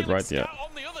 He should, right? Yeah.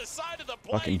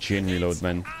 Fucking Jhin reload,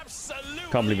 man.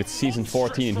 Can't believe it's season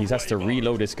 14 and he has to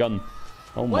reload his gun.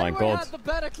 Oh my god.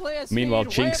 Meanwhile,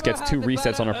 Jinx gets 2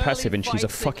 resets on her passive and she's a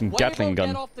fucking Gatling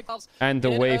gun. And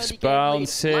the wave's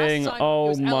bouncing.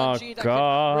 Oh my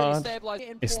god.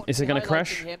 Is it gonna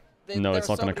crash? No, it's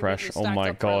not gonna crash. Oh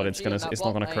my god, it's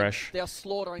not gonna crash.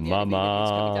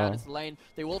 Mama.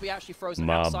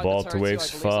 My bot wave's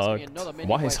fucked.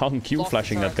 Why is Hung Q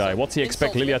flashing that guy? What's he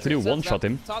expect Lilia to do? One-shot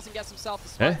him?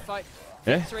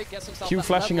 Eh? Q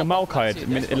flashing a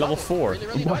Maokai at level 4.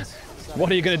 What?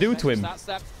 What are you gonna do to him?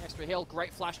 Extra heal,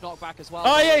 great flash knockback as well.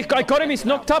 Oh yeah, I got him. He's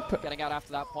knocked up. Getting out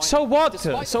after that point. So what?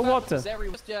 So what?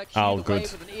 Oh, good.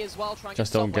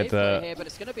 Just don't get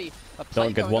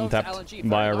one tapped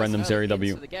by a random Zeri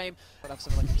W.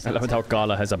 I love how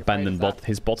Gala has abandoned bot.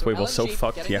 His bot wave was so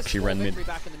fucked, he actually ran mid.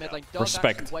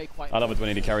 Respect. I love it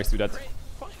when AD carries do that.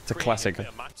 It's a classic.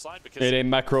 It ain't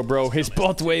macro, bro. His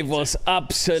bot wave was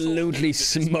absolutely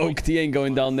smoked. He ain't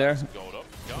going down there.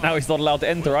 Now he's not allowed to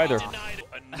enter either.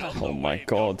 Oh my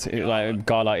god. Like,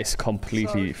 Gala is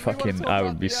completely fucking... I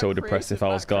would be so depressed if I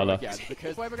was Gala.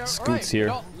 Scoots here.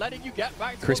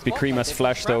 Krispy Kreme has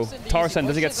flash though. Tarzan,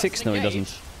 does he get 6? No, he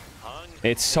doesn't.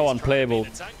 It's so unplayable.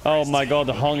 Oh my god,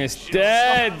 the Hong is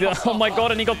dead. Oh my god,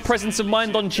 and he got presence of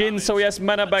mind on Jin, so he has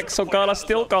mana back, so Gala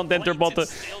still can't enter bot.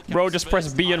 Bro, just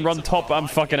press B and run top. I'm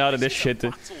fucking out of this shit.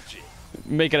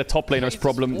 Make it a top laner's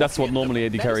problem. That's what normally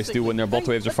AD carries do when their bot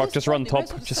waves are fucked. Just run top.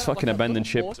 Just fucking abandon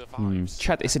ship.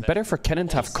 Chat, is it better for Kennen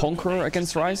to have Conqueror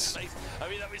against Ryze?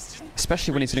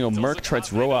 Especially when he's doing a Merc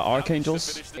trades Roa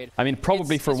Archangels. I mean,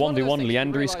 probably for 1v1,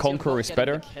 Liandry's Conqueror is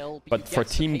better. But for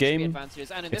team game,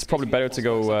 it's probably better to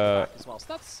go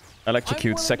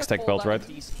Electrocute Sextech belt, right?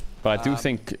 But I do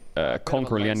think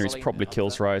Conqueror Liandry's probably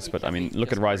kills Ryze. But I mean,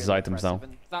 look at Ryze's items now.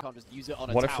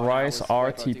 What if Ryze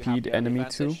RTP'd enemy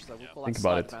too? Think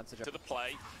about it.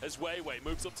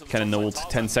 Kennen no ult,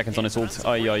 10 seconds on his ult.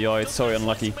 It's so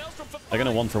unlucky. They're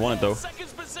gonna 1-for-1 it though.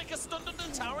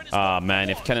 Ah man,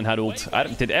 if Kennen had ult.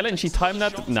 Did LNG time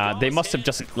that? Nah, they must have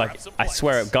just, like, I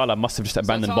swear Gala must have just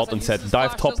abandoned bot and said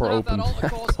dive top or open.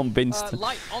 Convinced.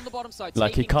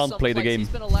 Like, he can't play the game.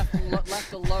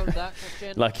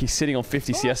 Like, he's sitting on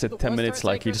 50 CS at 10 minutes,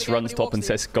 like he just runs top and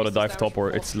says gotta dive top or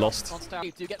it's lost.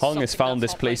 Hong has found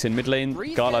this place in mid lane.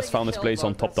 Gala has found this place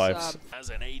on top dives.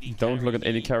 Don't look at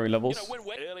AD carry levels.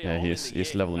 Yeah, he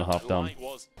is level and a half down.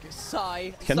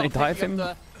 Can they dive him?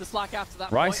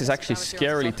 Ryze is actually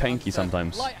scarily tanky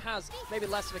sometimes.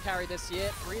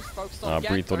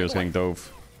 Breed thought he was getting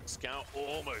dove.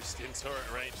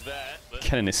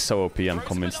 Kennen is so OP, I'm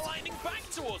convinced.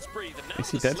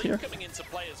 Is he dead here?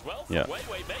 Yeah.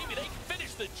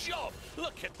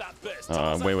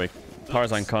 Wait.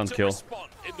 Tarzan can't kill.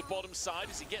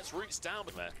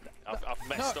 I've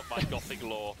messed up my Gothic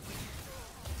lore.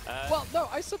 Well, no,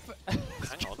 I suppose...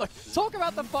 Talk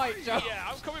about the fight, Joe. Yeah,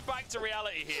 I'm coming back to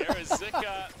reality here as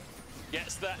Zika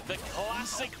gets the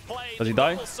classic play. Does he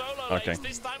die? Okay.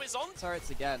 This time it's on.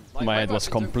 Again. My head was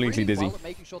completely dizzy.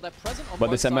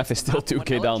 But this MF is still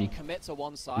 2k down.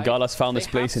 Gala's found his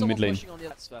place in mid lane.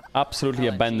 Absolutely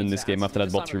abandoned this game after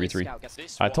that bot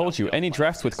 3v3. I told you, any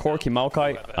draft with Corki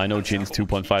Maokai, I know Jin's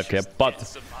 2.5k,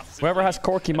 but whoever has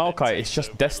Corki Maokai is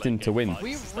just destined to win.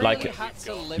 Like,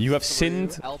 you have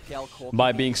sinned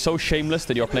by being so shameless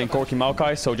that you're playing Corki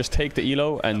Maokai, so just take the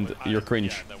elo and you're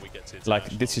cringe. Like,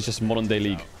 this is just modern day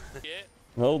league.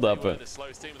 Hold up.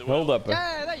 Hold up.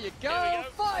 Yeah, there you go.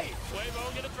 Fight.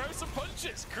 Waymo gonna throw some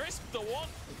punches. Crisp, the one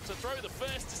to throw the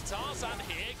first is Tarzan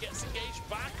here. Gets engaged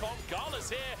back on. Gala's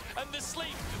here. And the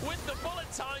sleep with the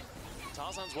bullet time.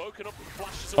 Tarzan's woken up and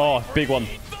flashes away. Oh, big one.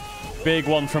 Big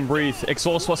one from Breathe.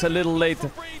 Exhaust was a little late.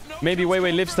 Maybe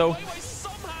Weiwei lives though.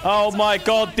 Oh my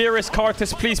god, dearest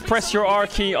Cartus, please press your R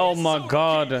key. Oh my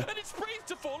god.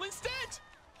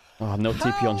 Oh, no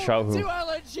TP on Xiahou.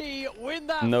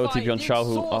 No TP on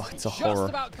Xiahou. Oh, it's a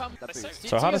horror.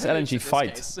 So how does LNG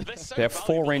fight? They have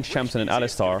 4 ranged champs and an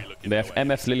Alistar. They have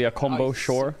MF Lilia combo,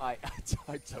 sure.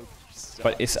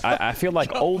 But I feel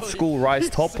like old school Ryze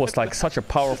top was like such a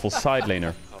powerful side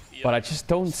laner. But I just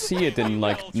don't see it in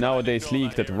like nowadays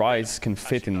league that Ryze can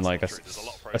fit in like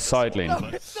a side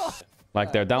lane.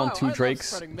 Like, they're down 2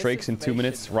 Drakes. Drakes in 2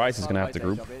 minutes. Ryze is gonna have the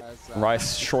group.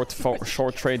 Ryze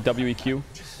short trade WEQ.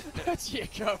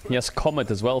 He has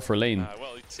Comet as well for lane.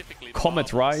 Comet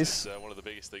Ryze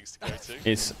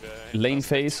is lane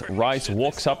phase. Ryze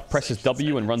walks up, presses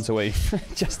W and runs away.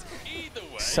 Just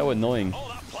so annoying.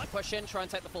 Push in, try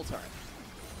and take the full turret.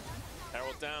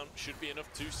 Down should be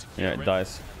enough to secure. Yeah, it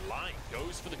dies. Light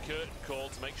goes for the curtain call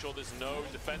to make sure there's no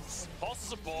defense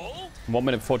possible. 1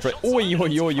 minute before Drake. Oi.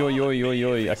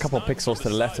 A couple pixels to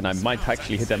the left and I might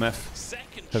actually hit MF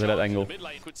because of that angle.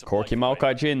 Corki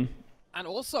Maokai Jin. And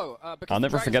also, I'll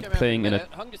never forget playing in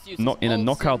a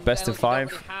knockout best of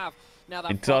 5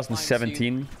 in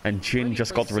 2017, and Jin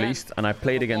just got released, and I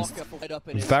played against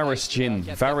Varus Jin,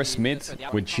 Varus mid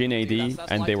with Jin AD,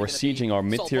 and they were sieging our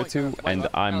mid tier 2, and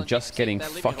I'm just getting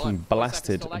fucking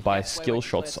blasted by skill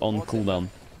shots on cooldown.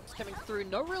 Coming through,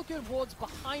 no real good wards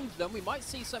behind them. We might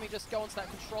see something just go onto that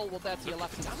control ward there to your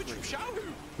left.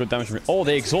 Good damage from... Oh,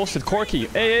 they exhausted Corki.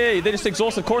 Hey, they just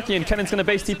exhausted Corki, and Kennen's gonna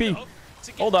base TP.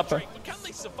 Hold up. Can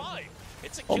they survive?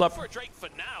 Hold up.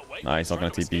 Nah, he's not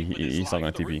gonna TP. He's not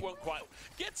gonna TP.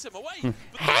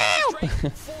 Help!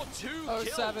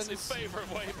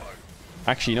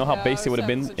 Actually, you know how base it would have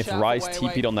been if Ryze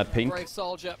TP'd on that pink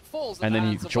and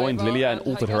then he joined Lilia and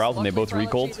ulted her out and they both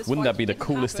recalled? Wouldn't that be the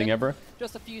coolest thing ever?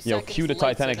 Yo, cue the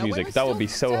Titanic music. That would be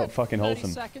so fucking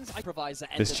wholesome.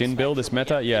 This Jhin build, this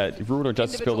meta, yeah, Ruler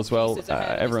does this build as well.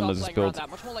 Everyone does this build.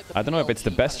 I don't know if it's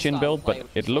the best Jhin build, but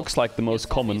it looks like the most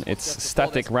common. It's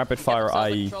static rapid fire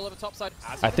IE.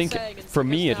 I think for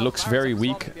me it looks very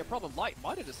weak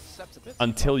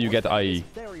until you get IE.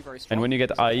 And when you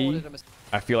get IE,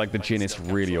 I feel like the Jhin is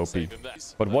really OP.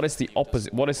 But what is the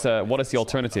opposite? What is the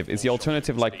alternative? Is the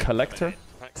alternative like Collector?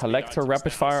 Collector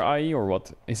rapid fire IE or what?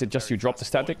 Is it just you drop the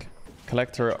static?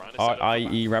 Collector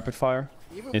IE rapid fire?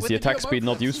 Is the attack speed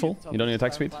not useful? You don't need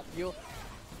attack speed?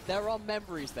 There are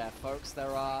memories there, folks. There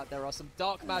are some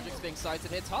dark magics being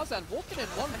sighted here. Tarzan walking in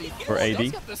 1v4. For AD.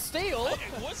 Does get the steal.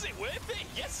 Was it worth it?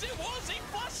 Yes, it was. He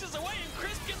flashes away and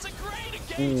Crisp gets a great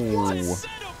engagement. What a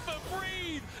setup for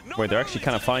Breed. Wait, they're actually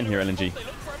kind of fine here, LNG.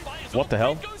 What the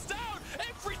hell?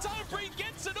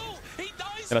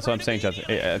 Yeah, that's what I'm saying, chat.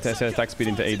 Attack speed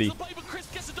into AD.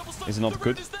 Is it not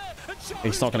good?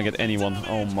 He's not gonna get anyone.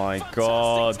 Oh my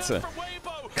god.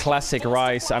 Classic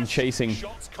Ryze. I'm chasing.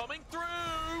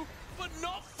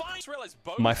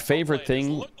 My favorite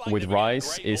thing with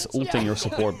Ryze is ulting your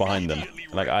support behind them.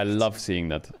 Like, I love seeing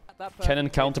that. Cannon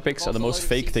counterpicks are the most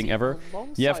fake thing ever.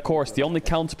 Yeah, of course, the only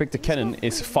counterpick to Cannon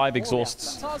is 5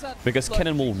 exhausts. Because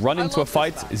Cannon will run into a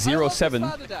fight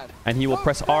 0-7 and he will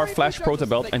press R flash proto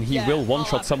belt and he will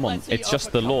one-shot someone. It's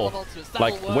just the law.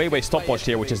 Like, Weiwei stopwatch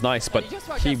here, which is nice, but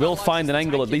he will find an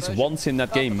angle at least once in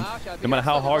that game. No matter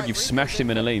how hard you've smashed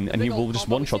him in a lane, and he will just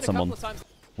one-shot someone.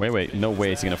 Wait, no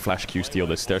way is he gonna flash Q steal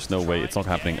this. There's no way. It's not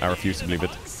happening. I refuse to believe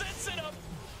it.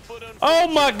 Oh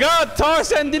my god,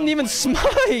 Tarzan didn't even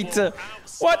smite!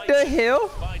 What the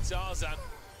hell?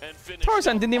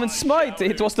 Tarzan didn't even smite.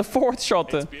 It was the 4th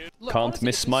shot. Can't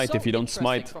miss smite if you don't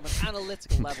smite. From an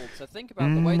analytical level to think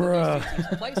about the way that these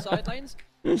teams play side lanes,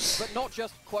 but not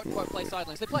just quote play side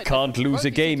lanes. They play. Can't lose a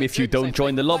game if you don't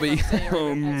join the lobby.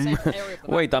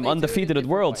 Wait, I'm undefeated at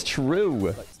Worlds.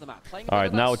 True.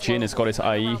 Alright, now Jhin has got his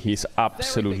IE. He's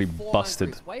absolutely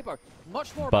busted.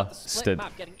 Busted.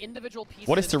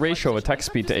 What is the ratio of attack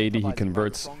speed to AD he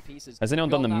converts? Has anyone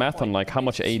done the math on like how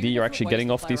much AD you're actually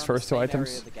getting off these first 2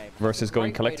 items versus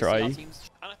going Collector IE?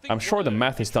 I'm sure the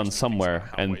math is done somewhere,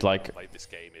 and like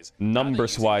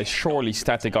numbers-wise, surely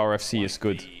static RFC is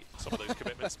good. Some of those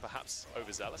commitments perhaps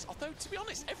overzealous. Although, to be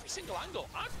honest, every single angle.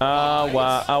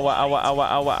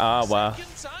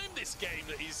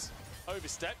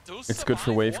 It's good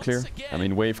for wave clear. I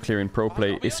mean, wave clear in pro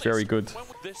play is very good.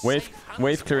 Wave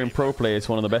clear in pro play is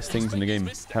one of the best things in the game.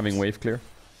 Having wave clear.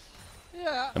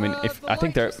 I mean, I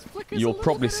think you'll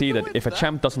probably see that if a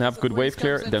champ doesn't have good wave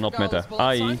clear, they're not meta.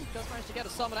 I.e.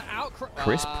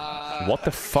 Crisp? What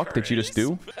the fuck did you just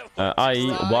do? I.e.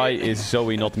 why is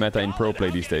Zoe not meta in pro play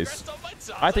these days?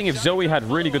 I think if Zoe had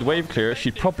really good wave clear,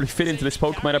 she'd probably fit into this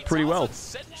poke meta pretty well.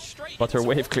 But her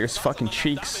wave clear is fucking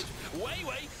cheeks.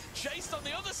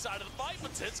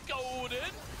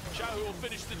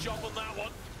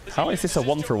 How is this a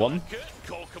 1-for-1?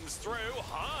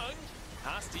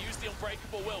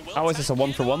 How is this a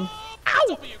 1-for-1?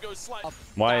 Ow!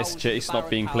 Why is Jace not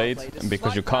being played?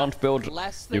 Because you can't build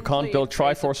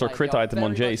Triforce or crit item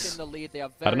on Jace.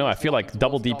 I don't know, I feel like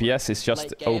double DPS is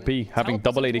just OP. Having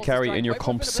double AD carry in your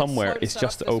comp somewhere is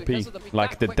just OP.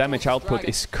 Like, the damage output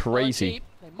is crazy.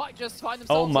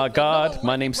 Oh my god,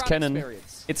 my name's Kennen.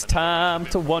 It's time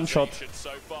to one-shot.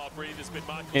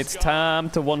 It's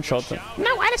time to one-shot.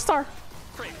 No, Alistar!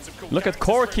 Look at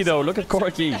Corki though, look at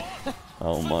Corki.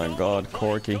 Oh my god,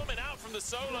 Corki.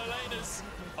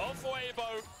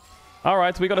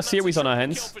 Alright, we got a series on our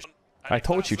hands. I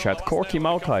told you, chat, Corki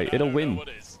Maokai, it'll win.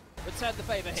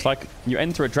 It's like you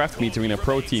enter a draft meeting in a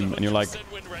pro team and you're like,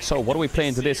 so what do we play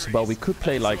into this? Well, we could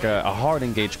play like a hard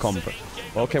engage comp.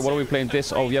 Okay, what do we play into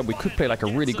this? Oh yeah, we could play like a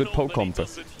really good poke comp.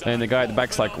 And the guy at the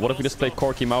back's like, what if we just play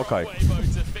Corki Maokai?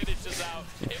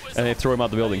 And they throw him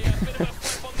out the building.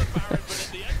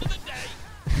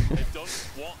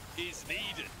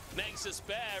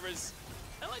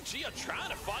 LNG are trying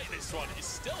to fight this one. It's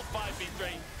still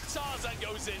 5v3. Tarzan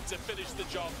goes in to finish the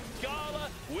job. Gala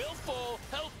will fall.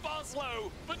 Health bar's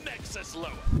low, but Nexus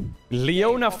lower.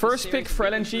 Leona first pick for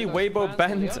LNG. Weibo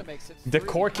banned. The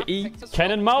Cork E.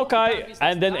 Kennen Maokai.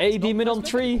 And then AD mid on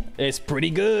 3. It's pretty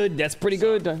good. That's pretty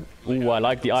good. Ooh, I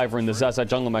like the Ivor in the Zaza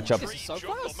jungle matchup.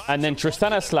 And then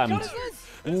Tristana slammed.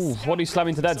 Ooh, what do you slam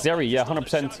into that? Zeri, yeah,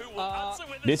 100%.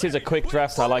 This is a quick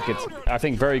draft. I like it. I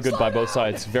think very good by both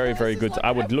sides. Very, very good.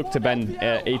 I would look to ban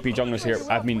AP junglers here.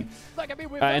 I mean, not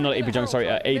AP junglers, sorry,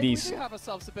 ADs.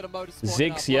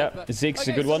 Ziggs, yeah. Ziggs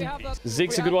a good one.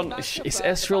 Ziggs a good one. Is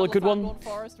Ezreal a good one?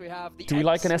 Do we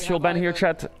like an Ezreal ban here,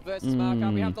 chat?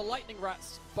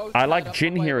 I like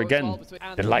Jhin here again.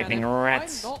 The lightning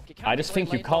rats. I just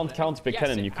think you can't count big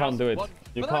cannon. You can't do it.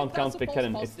 You can't count big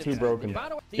cannon. It's too broken.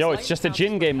 Yo, it's just a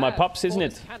Jhin game, my pups, isn't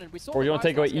it? Or you want to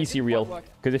take away easy real?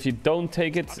 Because if you don't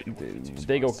take it,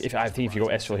 they go. I think if you go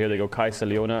Ezreal here, they go Kai'Sa,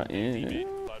 Leona.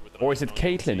 Or is it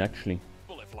Caitlyn actually?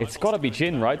 It's gotta be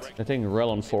Jhin, right? I think Rel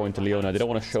on 4 into Leona. They don't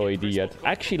want to show AD yet.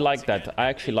 I actually like that. I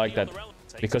actually like that.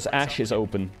 Because Ashe is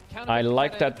open. I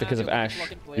like that because of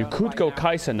Ashe. You could go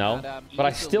Kai'Sa now, but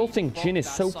I still think Jhin is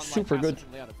so super good.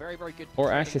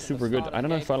 Or Ashe is super good. I don't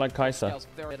know if I like Kai'Sa.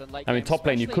 I mean, top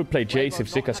lane, you could play Jace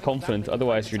if Zika's confident.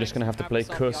 Otherwise, you're just going to have to play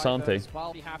Sante.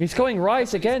 He's going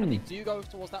Ryze again.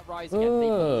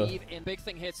 Big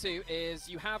thing here too is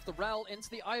you have the Rel into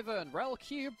the Ivern. Rel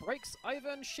Q breaks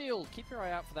Ivern's shield. Keep your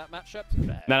eye out for that matchup.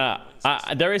 Nah.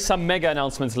 There is some mega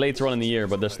announcements later on in the year,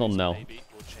 but there's none now.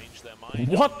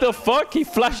 What the fuck? He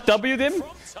flash W'd him?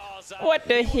 What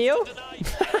the hell?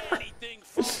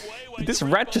 Did this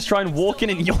rat just try and walk in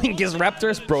and yoink his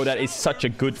raptors? Bro, that is such a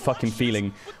good fucking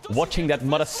feeling. Watching that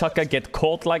mother sucker get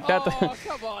caught like that.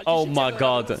 Oh my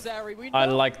god. I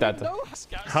like that.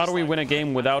 How do we win a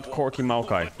game without Corki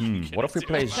Maokai? What if we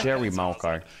play Jerry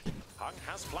Maokai?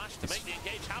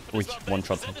 Wait, one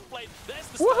shot.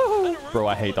 Woohoo! Bro,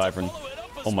 I hate Ivern.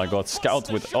 Oh my god,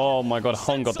 Scout with... Oh my god,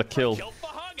 Hung got the kill.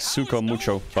 Suko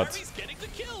mucho, but...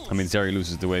 I mean, Zeri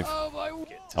loses the wave.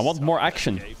 I want more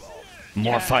action.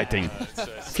 More fighting. I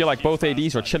feel like both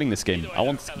ADs are chilling this game. I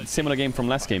want a similar game from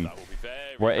last game,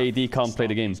 where AD can't play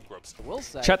the game.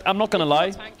 Chat, I'm not gonna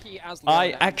lie.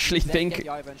 I actually think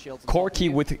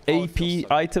Corki with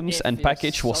AP items and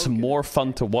package was more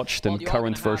fun to watch than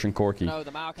current version Corki.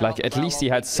 Like, at least he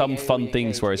had some fun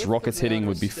things where his rockets hitting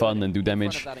would be fun and do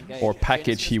damage. Or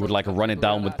package, he would like run it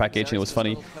down with package and it was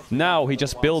funny. Now he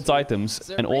just builds items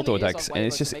and auto attacks and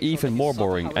it's just even more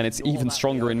boring and it's even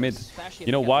stronger in mid.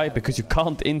 You know why? Because you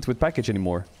can't int with package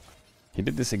anymore. He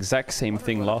did this exact same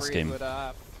thing last game.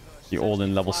 He all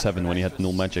in level 7 when he had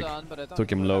null magic.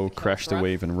 Took him low, crashed the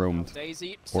wave and roamed.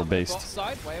 Or based.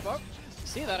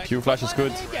 Q flash is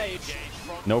good.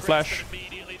 No flash.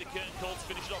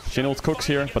 Jhin ult cooks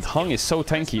here, but Hung is so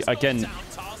tanky. Again,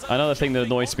 another thing that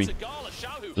annoys me.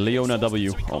 Leona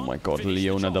W. Oh my god,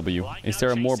 Leona W. Is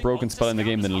there a more broken spell in the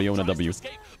game than Leona W?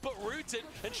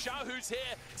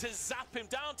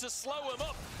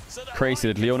 Crazy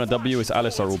that Leona W is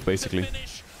Alistar ult basically.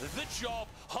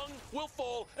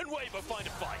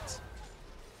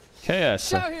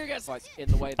 Chaos.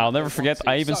 I'll never forget,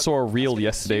 I even saw a reel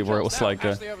yesterday where it was like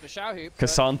a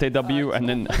Cassante W and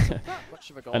then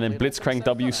Blitzcrank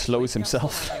W slows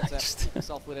himself.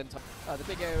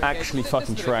 Actually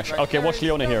fucking trash. Okay, watch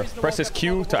Leona here. Presses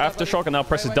Q to aftershock and now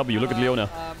presses W. Look at Leona.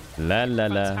 La la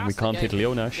la. We can't hit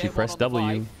Leona. She pressed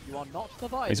W.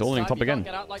 He's holding top again.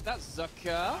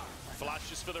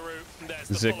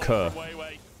 Zika.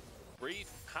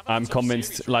 I'm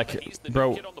convinced, like,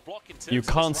 bro, you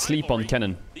can't sleep on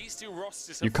Kennen.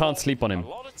 You can't sleep on him.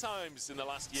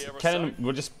 Kennen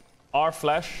will just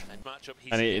R-flash,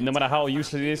 and no matter how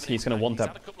useless it is, he's gonna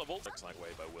one-tap.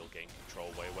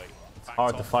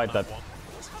 Hard to fight that.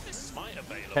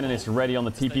 Kennen is ready on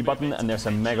the TP button, and there's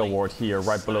a Mega Ward here,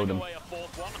 right below them.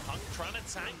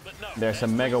 There's a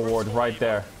Mega Ward right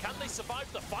there.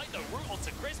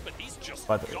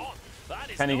 But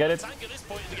can he get it?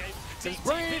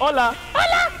 Hola!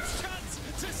 Hola!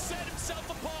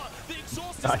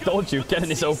 I told you, Kennen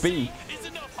is OP.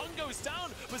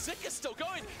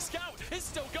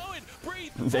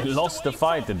 They lost the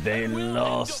fight. They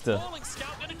lost. Ow!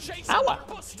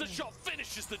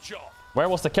 Where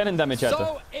was the Kennen damage at?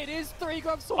 So it is 3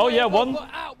 grubs. Oh yeah, one.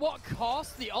 At what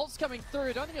cost? The ult's coming through.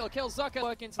 I don't think it'll kill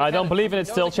Zucker. I don't believe in it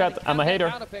still, chat. I'm a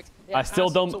hater. I still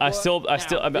don't.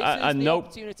 I know.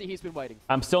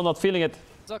 I'm still not feeling it.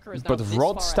 But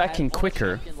Rod stacking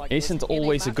quicker isn't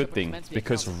always a good thing,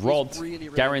 because Rod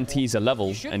guarantees a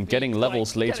level, and getting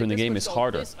levels later in the game is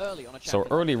harder. So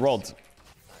early Rod,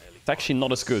 it's actually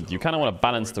not as good. You kind of want to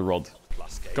balance the Rod.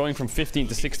 Going from 15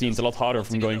 to 16 is a lot harder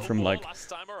from going from like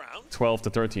 12 to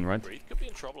 13, right?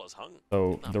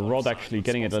 So the Rod actually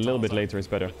getting it a little bit later is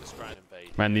better.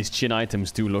 Man, these Jhin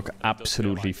items do look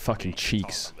absolutely fucking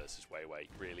cheeks.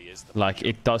 Like,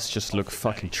 it does just look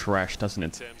fucking trash, doesn't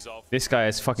it? This guy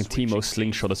has fucking Teemo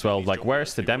slingshot as well. Like,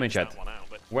 where's the damage at?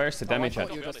 Where's the damage I at?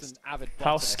 thought you were just an avid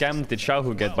How botanist. scammed did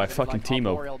Xiahou get by fucking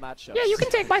Teemo? Arboreal matchups. Yeah, you can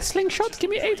take my slingshot. Give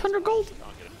me 800 gold.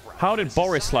 How did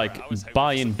Boris, like,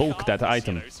 buy in bulk that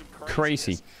item?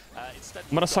 Crazy.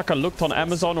 Murasaka looked on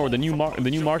Amazon or the new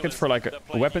market for, like,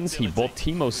 weapons. He bought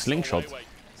Teemo's slingshot.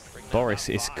 Boris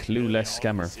is clueless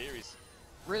scammer.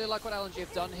 Really like what LNG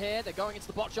have done here. They're going into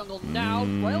the bot jungle now.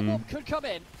 Whale Warp could come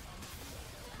in.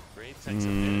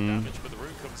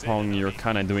 Hong, you're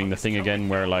kind of doing the thing again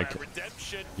where, like,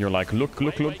 you're like, look,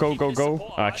 go, go,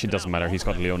 go. Actually, it doesn't matter. He's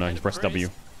got Leona. He's pressed W.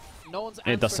 No one's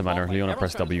It doesn't matter. answering Leona bot lane.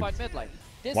 pressed W. Everyone's trying to fight mid lane.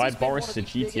 This Why has been Boris one is a of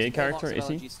the biggest GTA character, blocks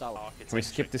of is he? LNG style. Can we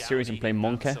skip this series and play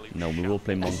Monkey? No, we will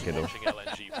play Monkey, though.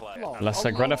 La Oh,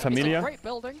 Sagrada it's a Familia? great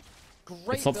building.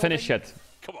 It's not finished yet.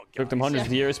 Took them hundreds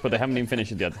of years, but they haven't even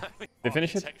finished it yet. They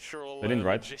finished it? They didn't,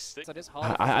 right?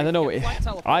 I don't know.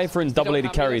 Ivern double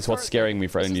AD carry is what's scaring me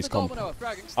for LNG's comp.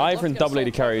 Ivern double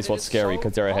AD carry is what's scary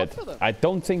because they're ahead. I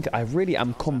don't think. I really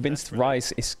am convinced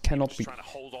Ryze cannot be.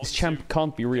 This champ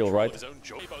can't be real, right? That's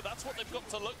what they've got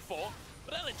to look for.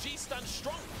 But LNG stands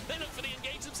strong. They look for the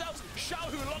engage themselves.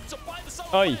 Xiahou locked up by the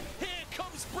solo. Oi. Here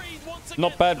comes Breed once again.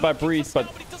 Not bad by Breed, but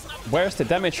where's the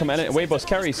damage from Weibo's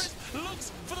carries?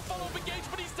 Looks for the follow-up engage,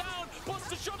 but he's down.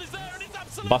 Buster shot is there, and it's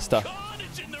absolute Basta.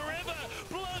 carnage in the river.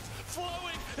 Blood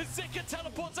flowing. Zika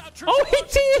teleports out. Oh, he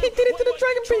did it to the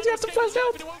Dragon Page after flash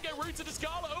out. He won't get rooted to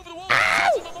Scala over the wall.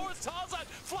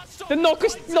 The knock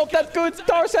is not that good,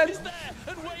 Tarzan.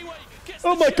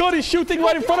 Oh my god, he's shooting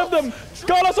right in front of them.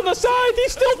 Gala's on the side,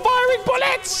 he's still firing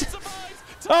bullets.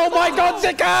 Oh my god,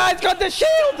 Zika has got the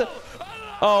shield.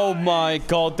 Oh my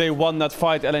god, they won that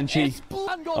fight, LNG.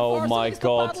 Oh my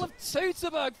god.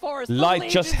 Light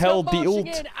just held the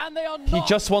ult. He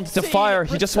just wanted to fire.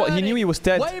 He knew he was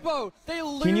dead.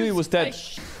 He knew he was dead.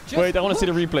 Wait, I want to see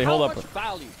the replay. Hold up.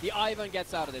 I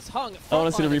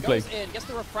want to see the replay.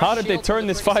 How did they turn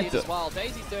this fight?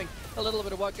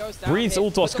 Breed's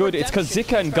ult was good. It's because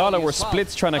Zika and Gala were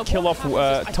splits trying to kill off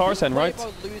Tarzan, right?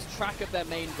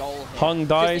 Hung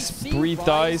dies, Breed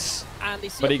dies,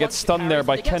 but he gets stunned there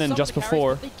by Kennen just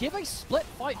before. They give a split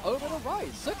fight over to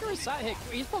Ryze. Zucker is sat here.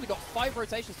 He's probably got 5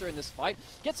 rotations during this fight.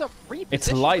 Gets a It's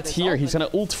Light here. He's gonna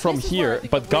ult from here,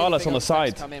 but Gala's on the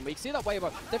side. We see that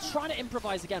Weibo. They're trying to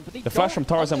improvise again, but The flash from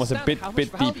Tarzan was a bit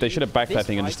deep. They should have backed that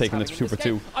thing and just taken this Super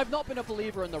 2. I've not been a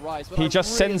believer in the Ryze, but He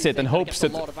just sends it and hopes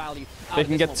that they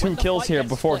can get 2 kills here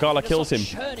before Gala kills him.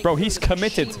 Bro, he's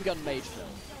committed.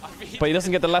 But he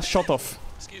doesn't get the last shot off.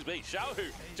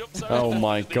 Oh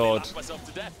my god.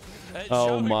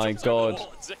 Oh my god.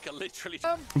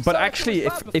 But actually,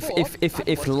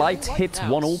 if Light hit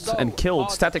one ult and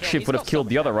killed, Static Shift would have killed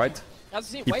the other, right?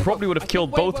 He probably would have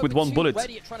killed both with 1 bullet.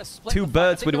 2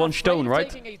 birds with 1 stone, right?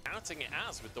 Counting it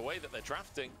as with the way that they're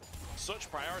drafting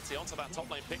such priority onto that top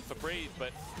lane pick for Breed,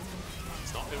 but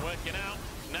it's not been working out.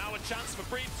 Now a chance for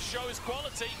Breed to show his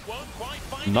quality. Won't quite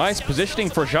find Nice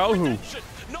positioning for Xiahou.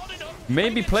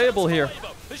 Maybe playable here.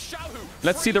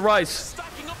 Let's see the Ryze.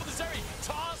 Stacking up with the Zeri.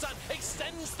 Tarzan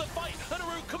extends the fight, and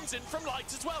Aru comes in from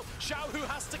Light as well. Xiahou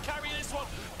has to carry this one.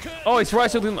 Oh, it's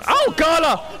Ryze. Oh,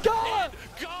 Gala!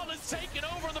 Gala's taken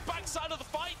over on the backside of the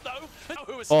fight, though.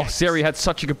 Oh, Zeri had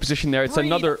such a good position there. It's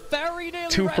another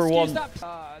 2 for 1.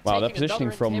 Wow, that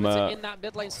positioning from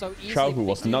Xiahou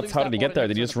was nuts. How did he get there?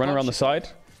 Did he just run around the side?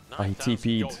 Oh, he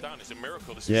TP'd.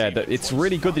 Yeah, it's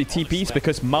really good that he TP's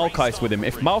because Maokai's with him.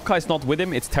 If Maokai's not with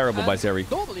him, it's terrible by Zeri.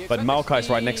 But Maokai's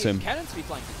right next to him.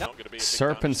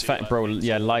 Serpent's fat, bro.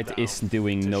 Yeah, Light is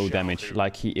doing no damage.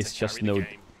 Like, he is just no...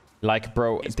 Like,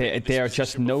 bro, they are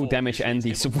just no damage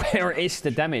Andes. Where is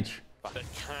the damage?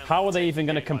 How are they even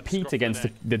going to compete against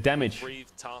the damage?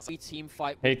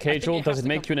 Hey, Caedrel, does it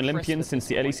make you an Olympian since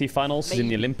the LEC finals is in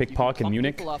the Olympic Park in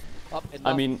Munich?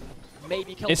 I mean,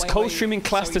 is co-streaming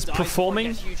classed as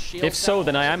performing? If so,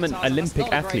 then I am an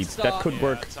Olympic athlete. That could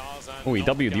work. Oh, he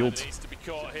W'd the ult.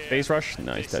 Phase rush?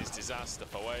 No, he's dead.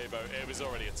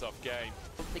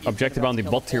 Objective on the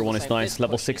bot tier 1 is nice.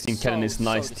 Level 16 cannon is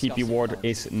nice. TP ward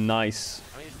is nice.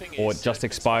 Or it just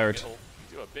expired.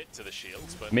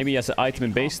 Maybe as an item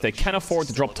in base, they can afford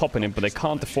to drop top in it, but they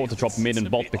can't afford to drop mid and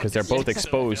bot because they're both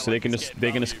exposed, so they can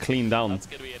just clean down.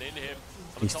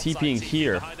 He's TPing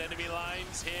here.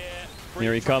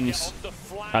 Here he comes.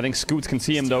 I think Scoot can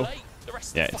see him though.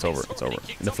 Yeah, it's over. It's over.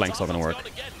 The flank's not gonna work.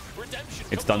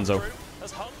 It's donezo.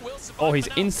 Oh, he's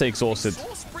insta-exhausted.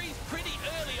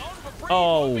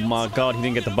 Oh my god, he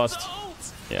didn't get the bust.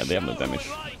 Yeah, they have no damage.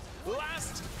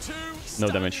 No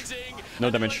damage. No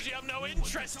damage.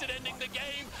 interested in ending the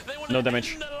game. They want No to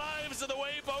damage. end the lives of the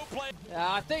Weibo player.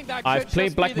 Yeah, I think that I've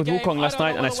played Black with Wukong last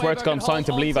night, and I swear to God, I'm starting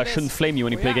to believe I shouldn't flame you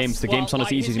when you play games. The game's not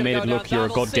as easy as you made it look. You're a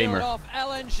god gamer.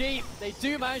 LNG, they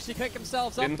do manage to pick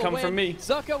themselves up. Didn't come from me.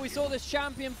 Zucker, we saw this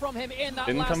champion from him in that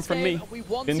Didn't last come from game. me. We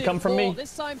wanted Didn't come from me.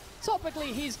 This time,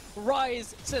 topically, he's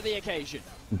rise to the occasion.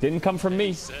 Didn't come from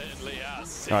me. Certainly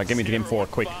has. Alright, give me the game 4,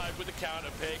 quick. With the counter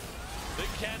pick. The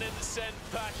cannon sent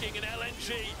packing and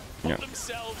LNG Yeah.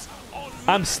 themselves on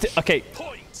I'm still... Okay,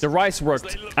 the Rise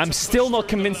worked. I'm still not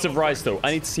convinced of Rise, though.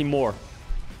 I need to see more.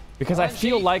 Because I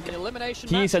feel like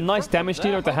he's a nice damage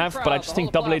dealer to have, but I just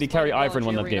think double AD carry Ivern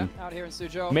won that game.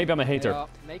 Maybe I'm a hater.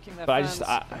 But I just...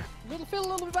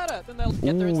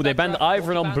 Ooh, they banned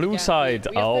Ivern on blue side.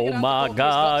 Oh my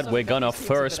god, we're gonna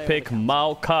first pick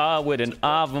Maokai with an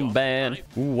Ivern ban.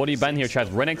 Ooh, what do you ban here, chat?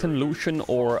 Renekton, Lucian,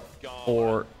 or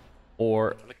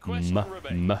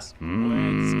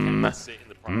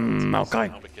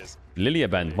Maokai. Lilia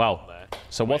ban. Wow.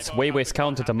 So what's Weiwei's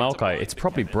counter to Maokai? It's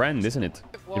probably Brand, isn't it?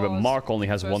 Yeah, but Marc only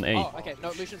has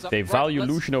 1A. They value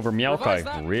Lucian over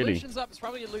Maokai. Really?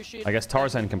 I guess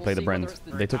Tarzan can play the Brand.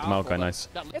 They took the Maokai, nice.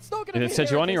 Is it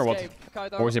Sejuani or what?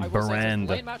 Or is it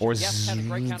Brand? Or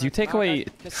do you take away...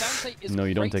 No,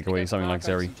 you don't take away something like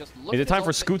Zeri. Is it time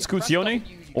for Scoot Yone?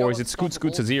 Or is it Scoot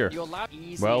Azir?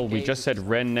 Well, we just said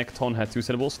Renekton had 2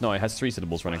 syllables. No, it has 3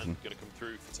 syllables, Renekton.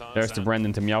 There's the Brand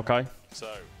into Maokai.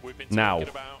 Now,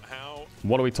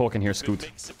 what are we talking here,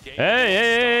 Scoot?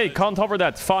 Hey, can't hover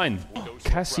that. Fine.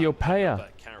 Cassiopeia.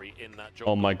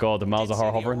 Oh my god, the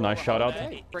Malzahar hover. Nice shout out.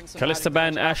 Kalista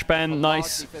ban, Ashe ban,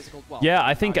 nice. Yeah,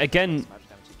 I think again...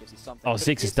 Oh,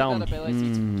 Ziggs is down.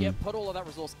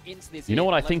 You know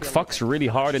what I think fucks really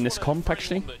hard in this comp,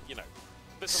 actually?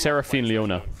 Seraphine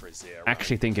Leona.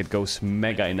 Actually think it goes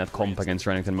mega in that comp against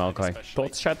Renekton Maokai.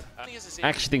 Thoughts, chat?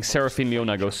 Actually think Seraphine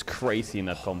Leona goes crazy in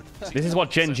that comp. This is what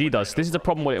Gen G does. This is the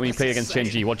problem when you play against Gen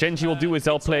G. What Gen G will do is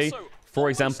they'll play, for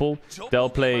example,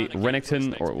 they'll play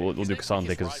Renekton, or we'll do Cassante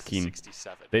because it's keen.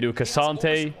 They do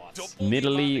Cassante,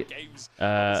 Nidalee,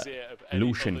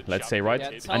 Lucian, let's say,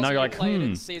 right? And now you're like,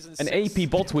 an AP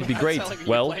bot would be great.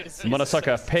 Well,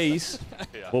 Murasaka pays,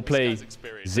 will play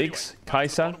Ziggs,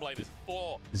 Kai'Sa,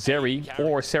 Zeri,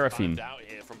 or Seraphine.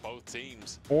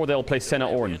 Or they'll play Senna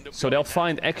Ornn. So they'll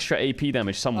find extra AP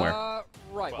damage somewhere.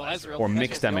 Or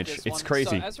mixed damage. It's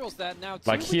crazy.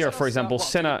 Like here, for example,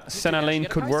 Senna lane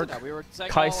could work.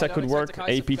 Kai'Sa could work,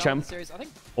 AP champ.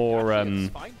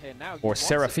 Or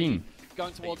Seraphine.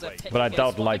 But I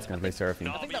doubt Light's gonna play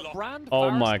Seraphine.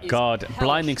 Oh my god.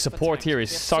 Blinding support here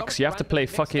sucks. You have to play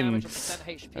fucking...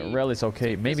 Rel is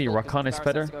okay. Maybe Rakan is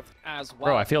better?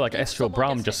 Bro, I feel like Ezreal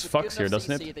Braum just fucks here,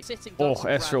 doesn't it? Oh,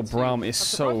 Ezreal Braum is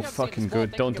so fucking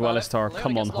good. Don't do Alistar.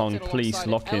 Come on, Hung. Please,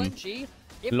 lock in.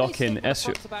 Lock in.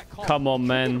 Ezreal. Come on,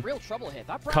 man.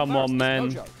 Come on,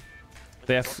 man.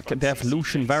 They have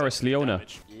Lucian, Varus, Leona.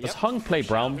 Does Hung play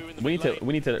Braum? We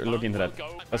need to look into that.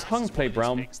 Does Hung play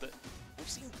Braum?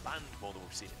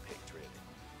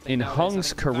 In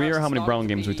Hung's career, how many Braum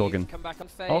games are we talking?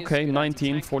 Okay,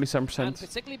 19,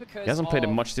 47%. He hasn't played it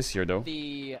much this year, though.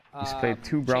 He's played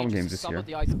 2 Braum games this year.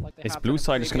 Is Blue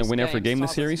Side just going to win every game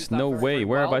this series? No way.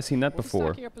 Where have I seen that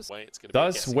before?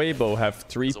 Does Weibo have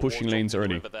 3 pushing lanes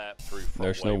early?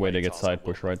 There's no way they get side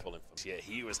push, right? Yeah,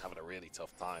 he was having a really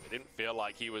tough time. It didn't feel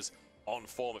like he was on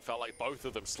form. It felt like both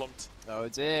of them slumped. Oh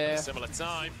dear. At a similar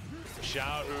time.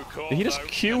 Xiahou Did he just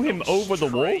queue him over the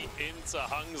wall? Into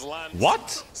Hung's land.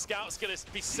 What? Scout's gonna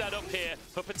be set up here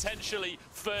for potentially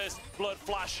first blood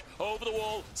flash over the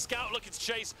wall. Scout looking to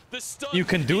chase. The stun. You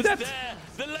can do that? There.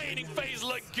 The laning phase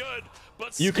looked good.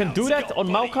 But you can do that on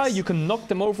Maokai? You can knock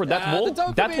them over that wall?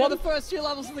 That one? The first 2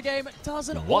 levels of the game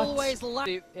doesn't always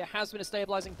land. It has been a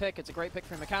stabilizing pick. It's a great pick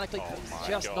for him mechanically, but he's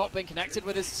just not been connected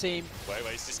with his team.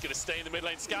 Weiwei's just going to stay in the mid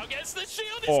lane. Scout gets the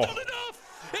shield. It's not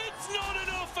enough. It's not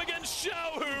enough against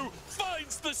Xiahou.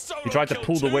 Finds the solo. He tried to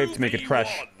pull the wave to make it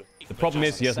crash. The problem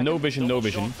is he has no vision,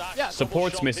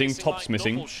 support's missing, top's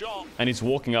missing, and he's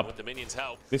walking up.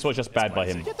 This was just bad by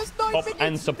him. Top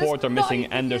and support are missing,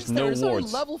 and there's no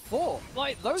wards.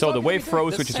 So the wave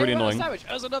froze, which is really annoying.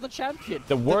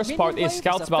 The worst part is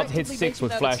Scout's about to hit 6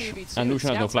 with flash, and Lucian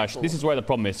has no flash. This is where the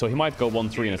problem is, so he might go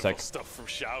 1-3 in a sec.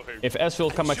 If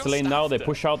Ezreal come back to lane now, they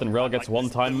push out and Rel gets 1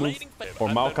 time move, or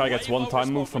Maokai gets 1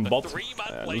 time move from bot.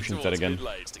 Lucian's dead again.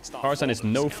 Tarzan is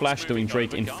no flash doing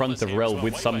Drake in front of Rel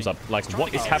with thumbs up. Like,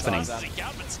 what is happening?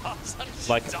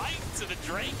 Like...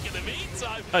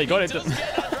 Oh, you got it.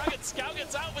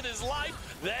 Gala's out with his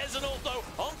life. There's an ult though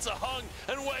onto Hung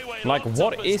and Weiwei. Like,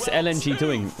 what is LNG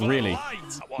doing, really?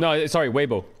 No, sorry,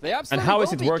 Weibo. And how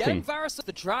is it working?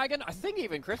 The dragon, I think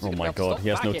even Chris. Oh my god, he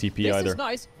has no TP either. This is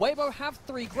nice. Weibo have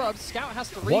 3 grubs. Scout has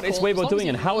to recall. What is Weibo doing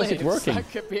and how is it working?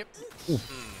 That could be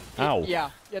Ow. Yeah,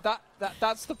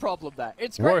 that's the problem there.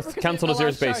 It's great Worth, cancel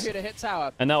Azir's base. To hit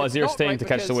tower. And now It's Azir's not staying great to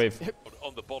catch the wave.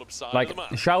 On the bottom side Like, of the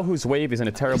map. Xiahou's wave is in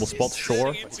a terrible spot,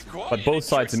 sure, but both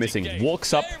sides are missing.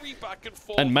 Walks up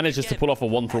and manages to pull off a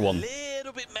 1-for-1.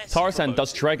 Tarzan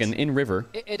does dragon in river.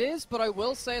 It is, but I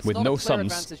will say it's with not no a clear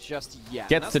sums. advantage just yet.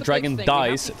 Gets the dragon,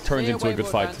 dies, turns into a good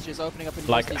fight.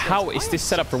 Like, how is this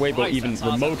setup for Weibo even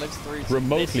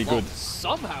remotely good?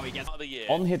 Somehow he gets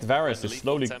On-hit Varus is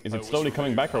it slowly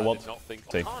coming back or what?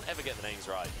 Can't ever get the names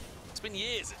right. It's been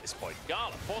years at this point.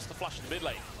 Gala forced to flash in the mid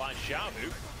lane by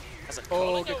Xiahou. Has a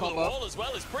calling over the wall as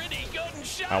well as pretty good. And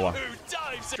Xiahou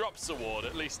dives, drops the ward.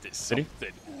 At least it's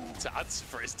something to answer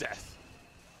for his death.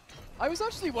 I was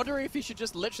actually wondering if he should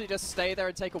just literally just stay there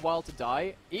and take a while to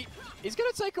die. He's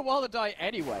going to take a while to die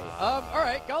anyway.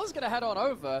 Alright, Gala's going to head on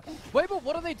over. Wait, but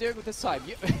what are they doing with this time?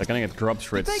 They're going to get grubs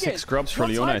for it. 6 grubs for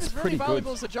Leona is pretty good.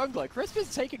 As a jungler. Crisp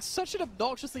is taking such an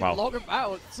obnoxiously long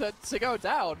amount to go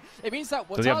down. It means that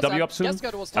does he have W up soon?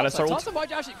 Tarzan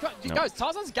might actually... Guys,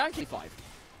 Tarzan's ganking 5.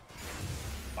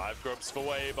 5 grubs for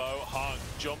Weibo. Hung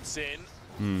jumps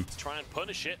in to try and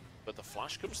punish it. But the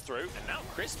flash comes through, and now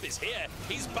Crisp is here.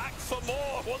 He's back for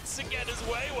more once again as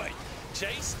Weiwei.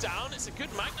 Chased down. It's a good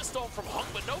Magna Storm from Hung,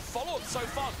 but no follow-up so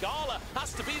far. Gala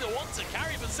has to be the one to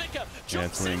carry, but Zika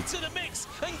jumps into the mix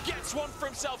and gets one for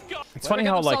himself. It's funny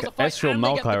how like Ezreal and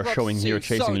Maokai are showing here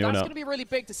chasing Leona,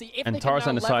 and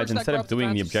Tarzan decides instead of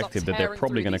doing the objective that they're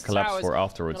probably going to collapse for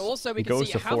afterwards, he goes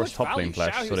to force top lane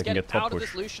flash so they can get top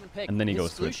push, and then he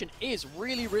goes to it. He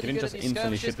didn't just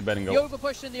instantly shit the bed and go,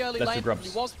 that's the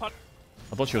grubs.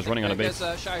 I thought she was running on a base.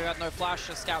 Xiahou had no flash,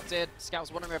 Scout did. Scout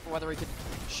was wondering whether he could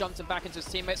shunt him back into his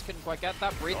teammates, couldn't quite get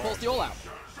that. Breed pulls the all out.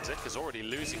 Zika's already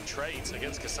losing trades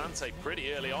against Cassante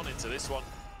pretty early on into this one.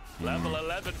 Level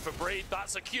 11 for Breed,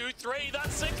 that's a Q3,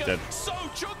 that's Zika. Dead. So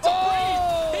chunked to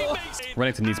Breed! He makes it.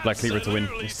 Renekton needs Black Cleaver to win.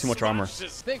 There's too much armor.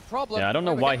 Big problem. Yeah, I don't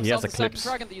know why he has Eclipse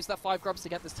Dragon that used that 5 grubs to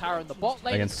get this tower in the bot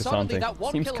lane. against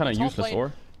Cassante. Seems kind of useless,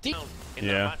 or?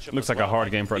 Yeah, looks like a hard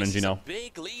game for LNG now.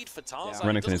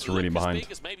 Renekton is really behind.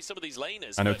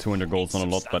 I know 200 gold's not a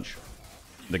lot, but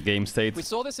the game state. We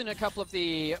saw this in a couple of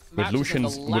the with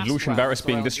Lucian Varus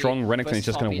being this strong, Renekton is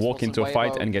just going to walk into a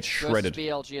fight and get shredded.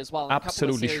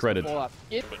 Absolutely shredded.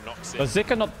 Does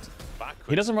Zika not...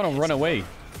 He doesn't want to run away.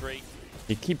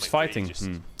 He keeps fighting.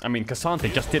 I mean,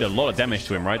 Cassante just did a lot of damage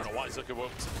to him, right?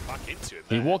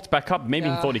 He walked back up, maybe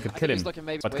he thought he could kill him. But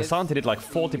Cassante did like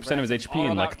 40% of his HP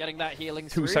in like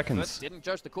 2 seconds. He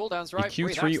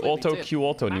Q3 auto, Q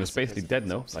auto, and he was basically dead,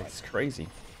 no? Like, it's crazy.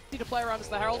 To play around as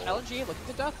the Herald. LNG looking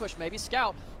to death push, maybe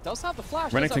Scout does have the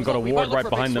flash. Renekton got a ward right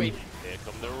behind them. I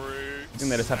think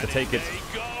they just have to take it.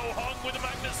 Hung with the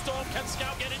Magna Storm. Can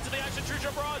Scout get into the action?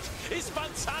 True Barrage is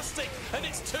fantastic, and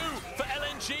it's 2 for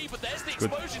LNG. But there's the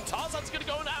explosion. Tarzan's going to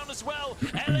go down as well.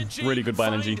 LNG really good by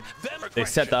LNG. They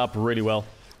set that up really well.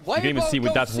 You can even see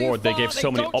with that ward, they gave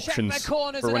so many options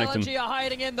for Renekton.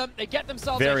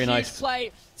 Very nice.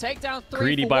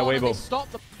 Greedy by Weibo.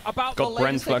 Got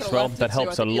Brand's flash as well. That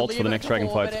helps a lot for the next dragon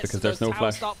fight because there's no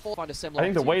flash. I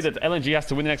think the way that LNG has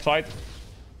to win the next fight,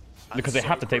 because they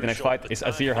have to take the next fight, is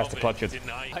Azir has to clutch it.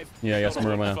 Yeah, yes,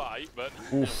 Murmana.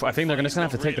 Oof, I think they're just going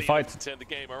to have to take the fight.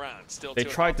 They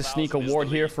tried to sneak a ward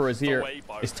here for Azir.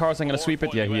 Is Tarzan going to sweep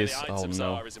it? Yeah, he is. Oh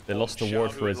no, they lost the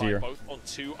ward for Azir.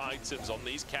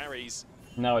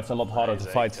 Now it's a lot harder to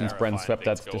fight since Brand swept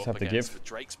that. Just have to give.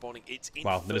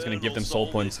 Wow, they're just going to give them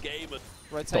soul points.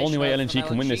 The only way LNG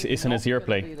can win this is an Azir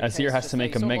play. Azir has to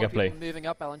make a mega play.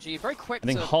 I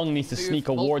think Hung needs to sneak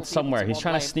a ward somewhere. He's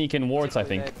trying to sneak in wards, I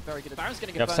think.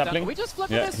 You have Sapling?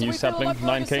 Yeah, he used Sapling,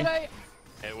 9k.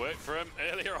 It worked for him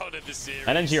earlier on in the series.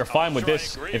 LNG are fine with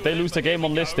this. If they lose the game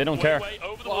on this, they don't care.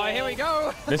 Here we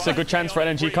go. This is a good chance for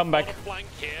LNG comeback.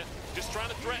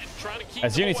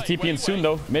 Azir needs to TP in soon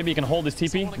though. Maybe he can hold his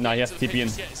TP. Nah, he has to TP in.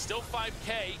 Still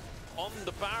 5k on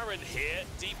the Baron here.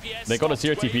 DPS they got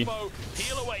Azir TP.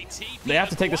 They have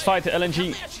to take this fight to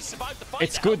LNG.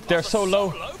 It's good, they're so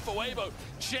low.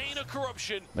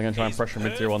 They're gonna try and pressure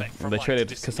mid 0-1. And they traded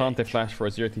Cassante flash for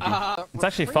Azir TP. It's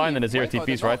actually fine that Azir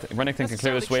TPs, right? Renekton can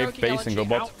clear this wave, base, and go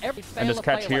bot. And just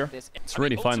catch here. It's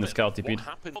really fine the Scout TP.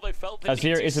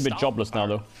 Azir is a bit jobless now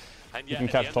though. You can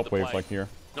catch top wave like here.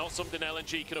 Not something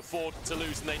LNG can afford to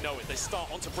lose, and they know it. They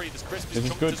start onto Breed as Crisp. This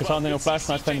is good. Cassante no flash.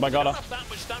 Nice playing by Gala.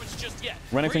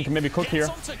 Renekton can maybe cook here.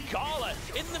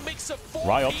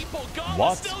 Riot.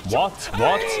 What?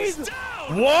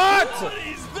 What?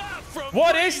 From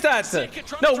What is that?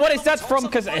 No, what is that from?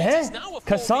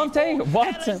 Cassante?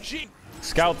 What?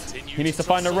 Scout, he needs to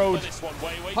find a road.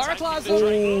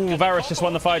 Oh, Varus just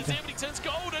won the fight.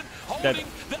 Dead.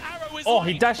 Oh,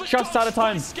 he dashed just out of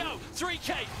time.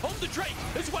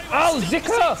 Oh,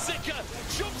 Zika!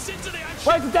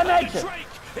 Where's the damage?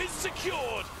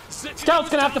 Scout's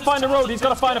gonna have to find a road. He's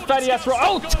gotta find a fatty ass road.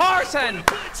 Oh, Tarzan!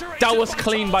 That was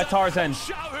clean by Tarzan.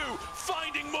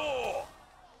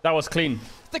 That was clean.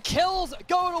 The kills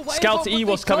going away. Scout's E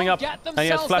was coming up, and he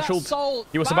has flash ult.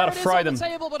 He was about to fry them,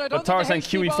 but Tarzan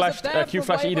Q flashed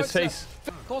E his face.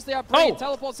 Of course, they have Bree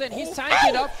teleports in. He's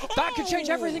tanking up. That could change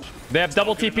everything. They have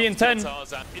double TP in 10.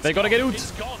 They gotta get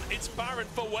Oot.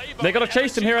 They gotta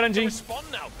chase him here, LNG.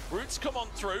 Roots come on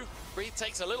through. Breathe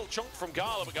takes a little chunk from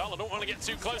Gala, but Gala don't want to get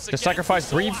too close. Just sacrifice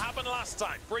Breathe.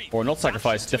 Or not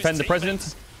sacrifice. Defend the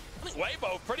President.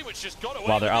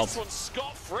 While they're out.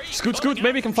 Scoot,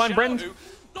 maybe you can find Brand.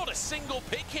 Not a single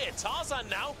pick here. Tarzan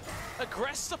now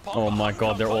aggressed upon. Oh my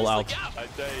god, they're all out.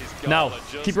 Now,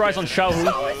 keep your eyes on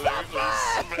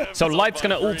Xiahou. So Light's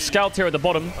gonna ult Scout here at the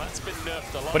bottom.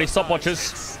 But he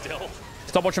stopwatches.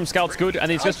 Stopwatch from Scout's good, and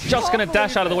he's just gonna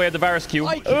dash out of the way of the Varus Q.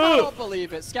 I can't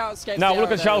believe it. Scout escaped. Now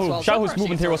look at Xiahou. Xiahou's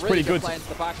movement here was pretty good.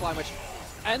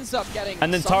 Ends up getting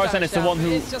and then Tarzan is the one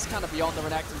who... It's just kind of beyond the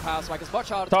Renekton power spike. It's much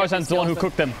harder Tarzan's the one who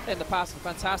cooked them. In the past,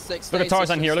 fantastic. Look at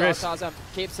Tarzan here, look at this. Tarzan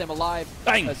keeps him alive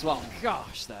Bang. as well.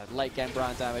 Gosh, the late game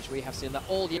brand damage. We have seen that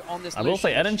all year on this. I will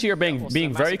say, LNG are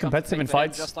being very competitive in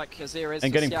fights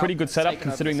and getting pretty good setup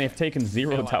considering they've taken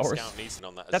 0 towers.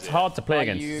 That's hard to play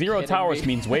against. 0 towers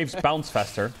means waves bounce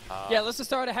faster. Yeah, let's just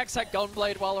throw a Hextech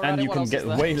Gunblade while we're at it. And you can get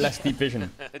way less deep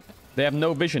vision. They have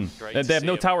no vision. They have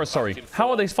no towers, sorry. How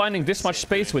are they finding this much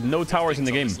space with no towers in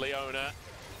the game?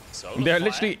 They're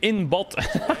literally in bot.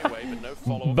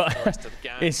 But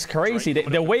it's crazy.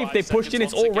 The wave they pushed in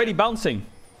is already bouncing.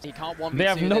 They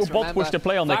have no bot push to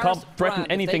play on. They can't threaten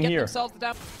anything here.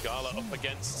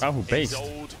 Oh, based.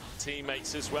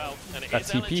 Teammates as well. That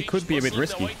TP could be a bit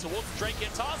risky.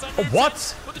 Oh,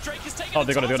 what? Oh,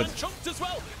 they got it.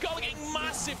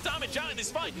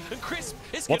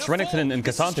 What's Renekton and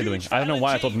Cassante doing? I don't know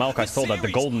why I thought Maokai stole that.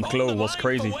 The golden glow was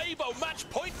crazy. No,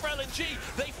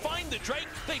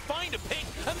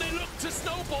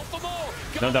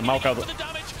 that Maokai.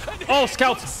 Oh,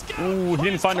 Scout! Ooh, he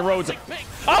didn't find the roads.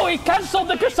 Oh, he cancelled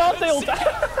the Cassante ult!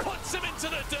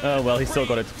 Oh, well, he still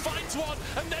got it.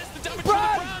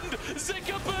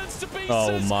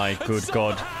 Oh my good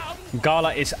god.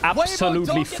 Gala is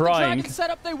absolutely frying,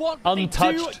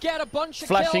 untouched,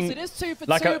 flashing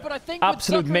like an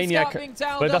absolute maniac,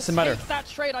 but it doesn't matter.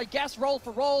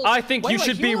 I think you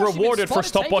should be rewarded for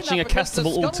stop watching a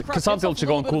castable ult. Cassante ult should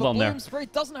go on cooldown there.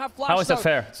 How is that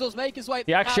fair?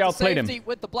 He actually outplayed him.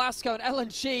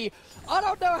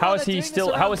 How is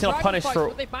he not punished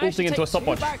for ulting into a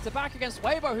stopwatch?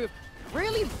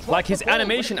 Really like his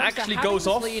animation actually goes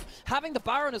off, having the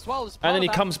Baron as well, and then he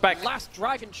comes back,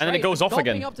 and then it goes off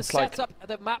again. It's like, I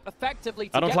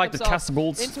don't like the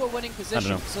castable ults. Into a winning position. I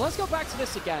don't know. So let's go back to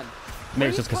this again. Maybe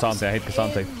it's just Cassante. I hate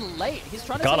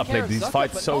Cassante. Gala played these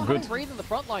fights so good.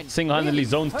 Single-handedly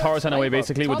zoned Tarzan away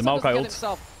basically with the Maokai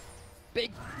ult.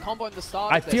 Big combo in the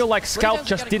start. I feel like Scout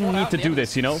just didn't need to do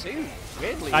this, you know?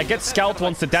 I get Scout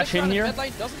wants to dash in here,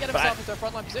 but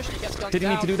did he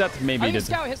need to do that? Maybe he did.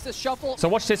 So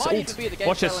watch this ult.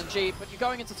 Watch this.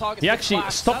 He actually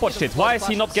stopwatched it. Why is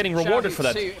he not getting rewarded for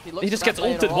that? He just gets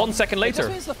ulted 1 second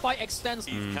later.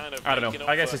 I don't know.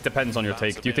 I guess it depends on your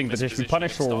take. Do you think that they should be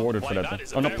punished or rewarded for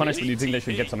that? Or not punished, but do you think they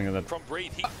should get something like that?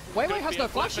 Weiwei has no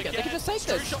flash again. They can just take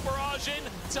this.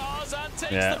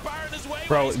 Yeah.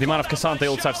 Bro, the amount of Cassante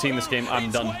ults I've seen this game,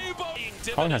 I'm done.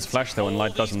 Colin has flash though and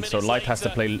Light doesn't, so Light has to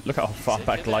play. Look how far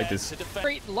back Light is.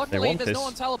 They want this.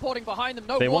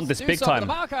 They want this big time.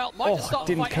 Oh, it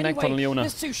didn't connect on Leona.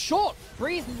 It's too short.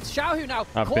 Breathe and Xiahou now.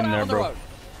 I've been there, bro.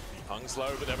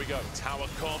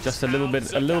 Just a little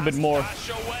bit more.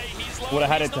 Would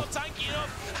have had it.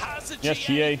 Yes,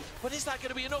 GA.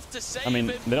 I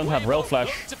mean, they don't have Rel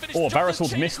flash. Oh, Varus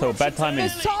ult missed though. Bad timing.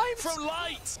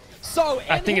 So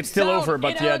I think it's still over,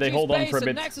 but yeah, they hold on for a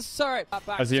bit.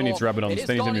 Azir needs Rabadons.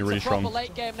 Then he's going to be really strong.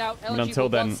 And until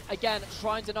then,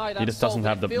 he just doesn't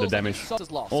have the damage.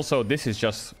 Also, this is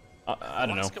just I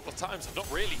don't know. Last couple of times I've not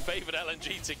really favored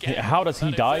LNG to get How does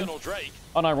he die?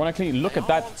 Unironically, look at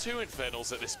that.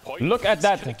 Infernals at this point. Look at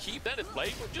that. Keep that in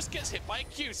play, but just gets hit by a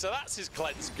Q, so that's his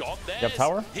cleanse gone. There's You have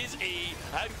tower? his E,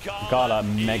 and Gala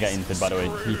mega inted, by the way.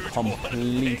 He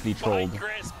completely trolled.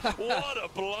 What a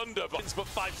blunder. But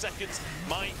 5 seconds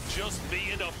might just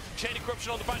be enough. Chain of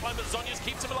corruption on the backline, but Zhonya's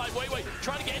keeps him alive. Wait,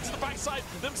 trying to get into the backside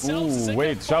themselves. Ooh,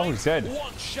 wait, Xiahou's dead.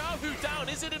 One Xiahou down,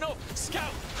 is it enough?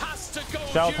 Scout has to go.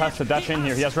 Xiahou has to dash in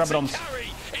here. He has Rabadons.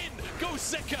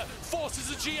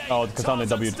 Oh, Cassandra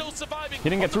W'd. He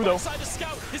didn't get through though.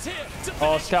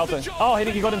 Oh, Scout. Oh,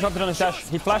 he got interrupted on his dash.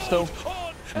 He flashed though.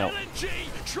 No.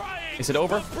 Is it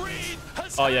over?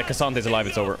 Oh yeah, Cassante's alive.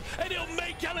 It's over.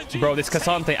 Bro, this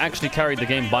Cassante actually carried the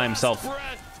game by himself.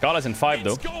 Gala's in 5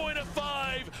 though.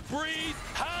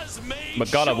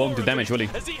 But Gala won't do damage, will he?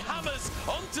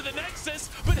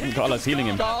 Gala's healing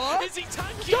him.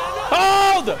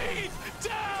 Hold!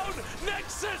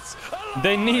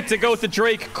 They need to go to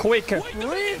Drake quick. No!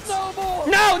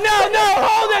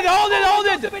 Hold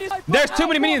it! There's too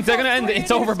many minions. They're gonna end.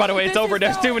 It's over, by the way. It's over.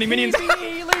 There's too many minions.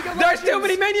 There's too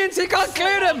many minions. He can't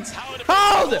clear them.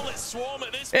 Hold!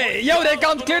 Hey, yo, they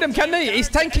can't clear them, can they? He's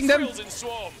tanking them.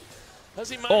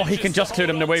 Oh, he can just clear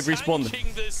them. The wave respawned.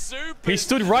 He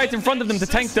stood right in front of them to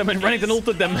tank them and Renekton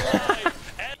ulted them.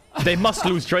 They must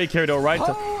lose Drake here, though, right?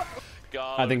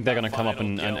 I think they're gonna come up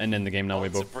and end the game now,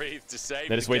 Weibo.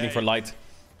 They're just waiting for light.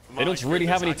 They don't really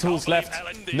have any tools left.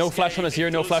 No flash on Azir,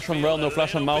 no flash on Rel, no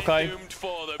flash on Maokai.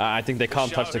 I think they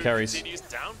can't touch the carries.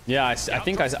 Yeah, I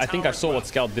think I saw what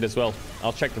Scout did as well.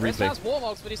 I'll check the replay.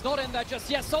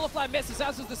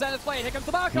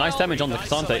 Nice damage on the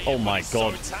Cassante. Oh my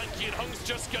god.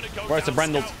 Where's the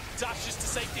Brandled?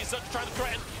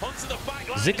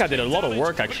 Zika did a lot of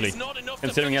work actually,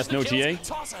 considering he has no GA.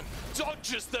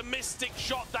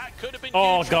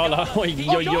 Oh, Gala.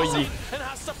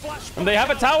 And they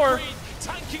have a tower.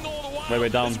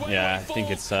 Wait, down. Yeah, I think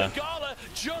it's... Oh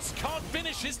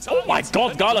my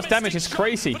god, Gala's damage is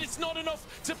crazy.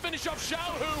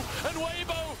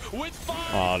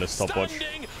 Oh, the stopwatch.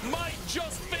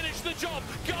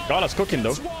 Gala's cooking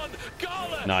though.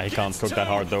 Nah, he can't cook that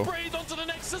hard though.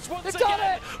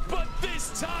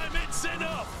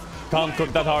 Can't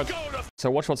cook that hard. So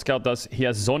watch what Scout does. He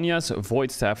has Zhonya's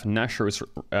Void Staff, Nashor's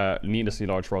needlessly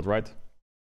large rod, right?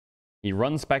 He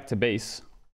runs back to base.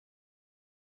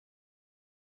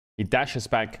 He dashes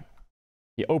back.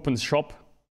 He opens shop.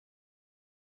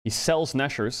 He sells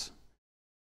Nashor's.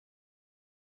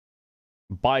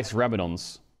 Buys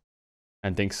Rabadons.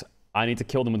 And thinks, I need to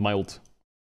kill them with my ult.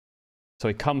 So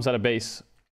he comes out of base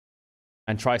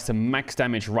and tries to max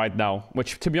damage right now.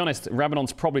 Which, to be honest,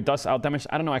 Rabadons probably does out damage.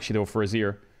 I don't know actually though for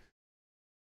Azir.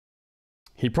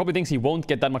 He probably thinks he won't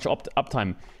get that much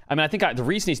uptime. I mean, I think the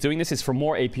reason he's doing this is for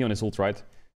more AP on his ult, right?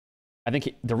 I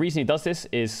think the reason he does this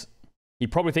is he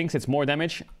probably thinks it's more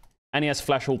damage and he has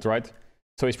flash ult, right?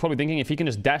 So he's probably thinking if he can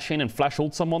just dash in and flash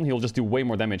ult someone, he'll just do way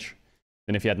more damage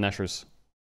than if he had Nashor's.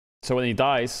 So when he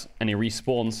dies and he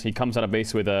respawns, he comes out of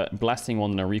base with a blasting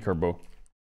one and a recurve bow.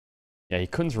 Yeah, he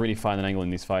couldn't really find an angle in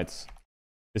these fights.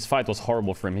 This fight was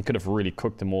horrible for him. He could have really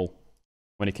cooked them all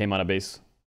when he came out of base.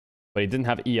 But he didn't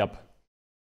have E up.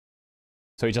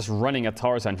 So he's just running at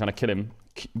Tarzan trying to kill him.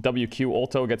 WQ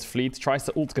auto gets fleet, tries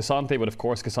to ult Cassante, but of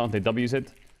course Cassante W's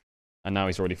it. And now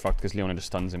he's already fucked because Leona just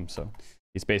stuns him, so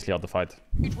he's basically out the fight.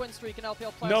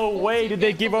 No way did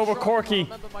they give over Corki!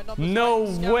 No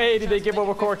way did they give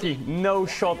over Corki! No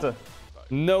shot!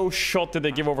 No shot did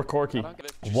they give over Corki.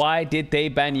 Why did they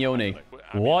ban Yone?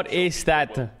 What is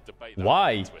that?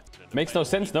 Why? Makes no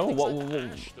sense, no?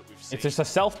 It's just a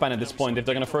self-ban at this point if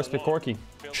they're gonna first pick Corki.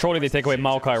 Surely they take away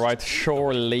Maokai, right?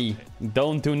 Surely.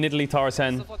 Don't do Nidalee,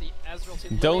 Tarzan.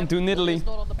 Don't do Nidalee.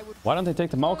 Why don't they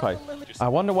take the Maokai? I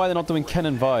wonder why they're not doing Ken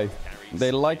and Vi.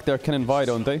 They like their Ken and Vi,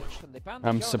 don't they?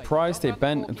 I'm surprised they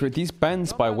ban... These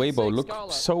bans by Weibo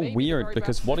look so weird,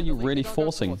 because what are you really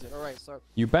forcing?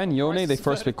 You ban Yone, they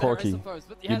first pick Corki.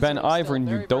 You ban Ivern, and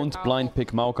you don't blind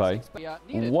pick Maokai.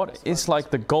 What is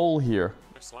like the goal here?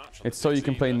 It's so you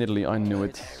can play Nidalee, I knew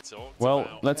it. Well,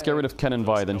 let's get rid of Ken and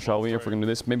Vi then, shall we? If we're gonna do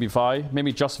this, maybe Vi?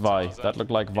 Maybe just Vi. That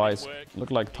looked like Vi's...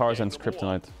 Looked like Tarzan's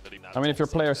kryptonite. I mean, if your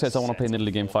player says I want to play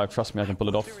Nidalee game 5, trust me, I can pull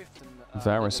it off.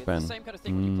 Varuspan.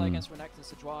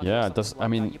 Yeah, it does. I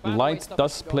mean, Light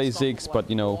does play Ziggs, but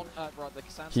you know,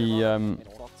 he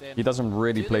doesn't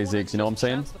really play Ziggs. You know what I'm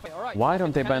saying? Why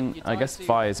don't they ban? I guess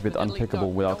Vi is a bit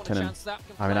unpickable without Kennen.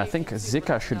 I mean, I think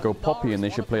Zika should go Poppy, and they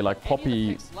should play like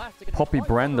Poppy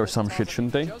Brand or some shit,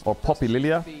 shouldn't they? Or Poppy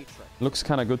Lilia. Looks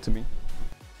kind of good to me.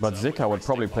 But Zika would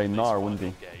probably play Gnar, wouldn't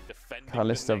he?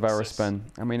 Kalista, Varuspan.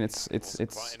 I mean, it's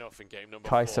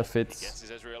Kai'Sa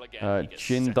fits.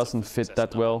 Jhin doesn't fit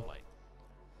that well.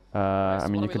 I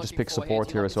mean, you could just pick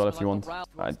support here as well if you want.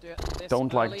 I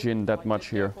don't like Jhin that much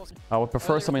here. I would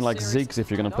prefer something like Ziggs if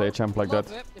you're gonna play a champ like that.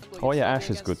 Oh yeah,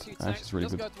 Ashe is good. Ashe is really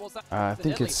good. I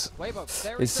think it's...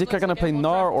 Is Zika gonna play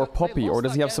Gnar or Poppy? Or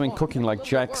does he have something cooking like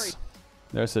Jax?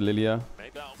 There's a Lilia.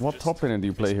 What top laner do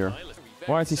you play here?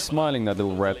 Why is he smiling, that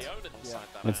little rat?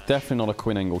 It's definitely not a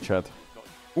Quinn angle, chat.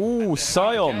 Ooh,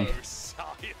 Sion!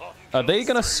 Are they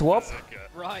gonna swap?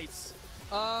 Right.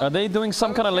 Are they doing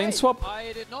some kind of lane swap?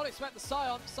 I did not expect the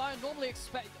Sion. Sion normally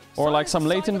expect... Or like some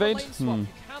late invade? You can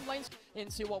lane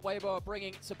into what Weibo are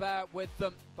bringing to bear with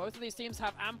them. Both of these teams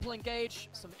have ample engage.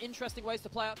 Some interesting ways to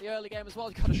play out the early game as well.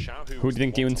 Who do you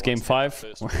think wins game 5?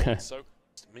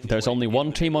 There's only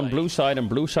one team on blue side, and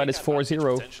blue side is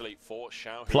 4-0.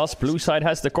 Plus blue side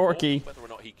has the Corki.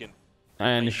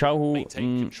 And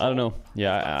Xiahou, I don't know.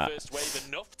 Yeah,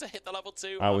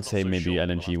 I would say maybe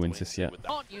LNG wins this, yeah.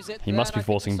 He must be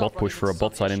forcing bot push for a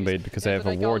bot side invade, because they have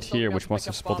a ward here which must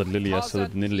have spotted Lilia, so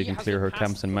that Nidalee can clear her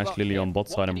camps and match Lilia on bot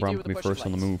side, and Braum can be first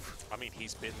on the move.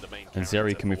 And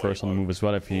Zeri can be first on the move as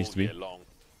well if he needs to be.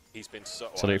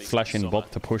 So they flash in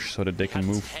bot to push so that they can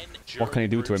move. What can he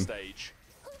do to him?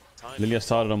 Lilia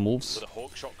started on wolves.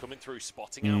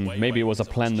 Maybe it was a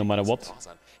plan no matter what.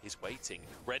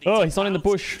 Oh, he's not in the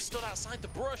bush.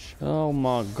 Oh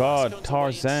my god,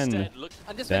 Tarzan.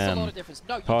 Damn.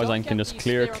 Tarzan can just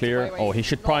clear. Oh, he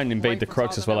should probably invade the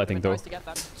Crux as well, I think, though.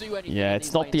 Yeah,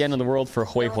 it's not the end of the world for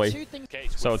Hui Hui.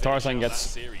 So Tarzan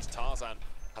gets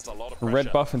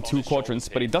red buff in 2 quadrants,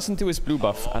 but he doesn't do his blue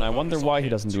buff, and I wonder why he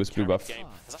doesn't do his blue buff.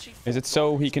 Is it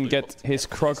so he can get his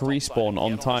Krug respawn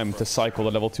on time to cycle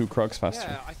the level 2 Krugs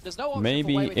faster?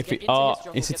 Maybe if he...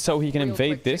 is it so he can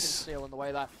invade this?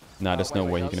 Nah, there's no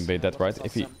way he can invade that, right?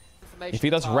 If he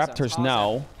does Raptors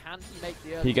now,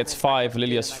 he gets 5,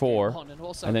 Lilia's 4,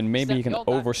 and then maybe he can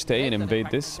overstay and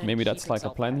invade this. Maybe that's like a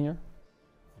plan here?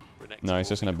 No, he's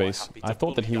just gonna base. I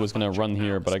thought that he was gonna run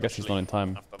here, but I guess he's not in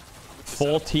time.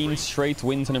 14 straight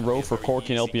wins in a row for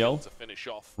Corki and LPL.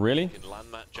 Really?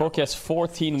 Corki has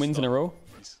 14 wins in a row?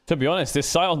 To be honest, this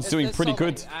Sion's doing pretty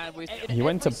good. He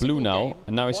went to blue now,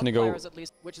 and now he's gonna go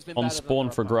on spawn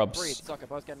for grubs.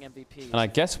 And I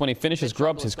guess when he finishes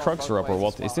grubs, his Krugs are up, or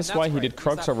what? Is this why he did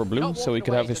Krugs over blue? So he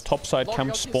could have his topside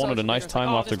camp spawn at a nice time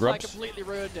after grubs?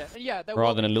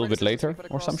 Rather than a little bit later,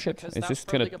 or some shit? Is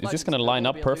this gonna line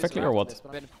up perfectly, or what?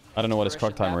 I don't know what his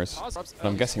Krug timer is, but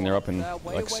I'm guessing they're up in,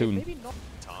 like, soon.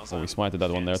 Oh, we smited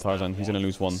that one there, Tarzan. He's gonna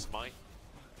lose 1.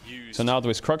 So now do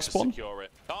his Krug spawn?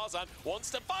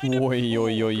 Oi, oi,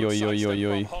 oi, oi, oi, oi,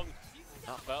 oi.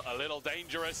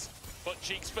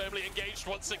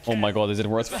 Oh my god, is it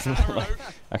worth it?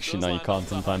 Actually, no, you can't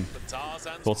in time.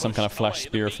 Thought some kind of flash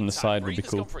spear from the side would be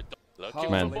cool.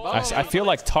 Man, I feel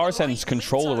like Tarzan's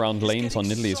control around lanes on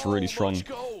Nidalee is really strong.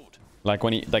 Like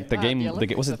when he, like the game,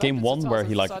 was it game 1 where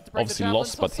he like obviously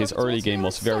lost, but his early game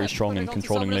was very strong in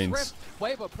controlling lanes.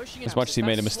 As much as he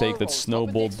made a mistake that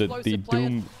snowballed the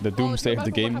doomsday of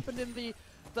the game,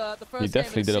 he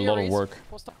definitely did a lot of work.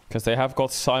 Because they have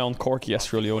got Sion, Corki,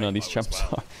 Ezreal, Leona, these champs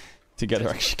are together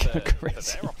actually kind of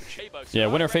crazy. Yeah,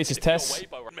 winner faces Tess.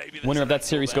 Winner of that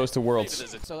series goes to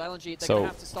Worlds. So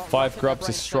 5 grubs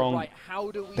is strong.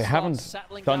 They haven't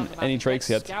done any Drakes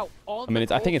yet. I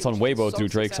mean, I think it's on Weibo to do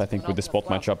Drakes, I think, with the spot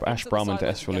matchup. Ashe, Braum, and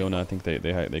Ezreal, Leona, I think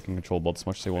they can control bot as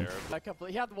much as they want.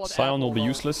 Sion will be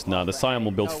useless. Nah, the Sion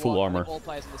will build full armor.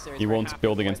 He won't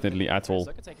build against Nidalee at all.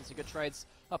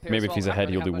 Maybe if he's ahead,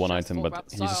 he'll do 1 item, but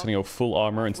he's just gonna go full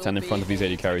armor and stand in front of these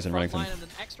AD carries and Renekton.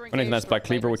 Renekton has Black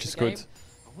Cleaver, which is good.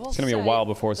 It's gonna be a while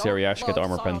before Zeri Ashe get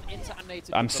armor pen.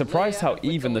 I'm surprised how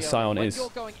even the Sion is.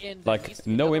 Like,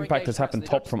 no impact has happened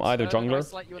top from either jungler.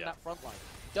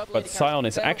 But Sion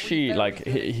is actually, like,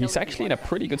 he's actually in a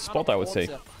pretty good spot, I would say.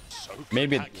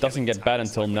 Maybe it doesn't get bad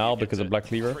until now because of Black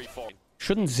Cleaver.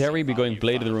 Shouldn't Zeri be going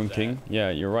Blade of the Rune King? Yeah,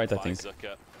 you're right, I think.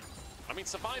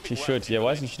 She should. Yeah,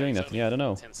 why isn't she doing that? Yeah, I don't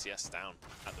know.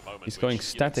 He's going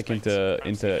static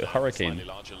into Hurricane.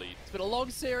 It's been a long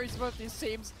series for both these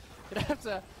teams. Gonna have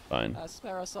to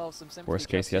spare ourselves some sympathy. Worst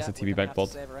case, he has a TV back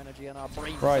bot.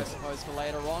 Right.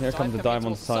 Here comes the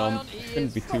Diamond Sion.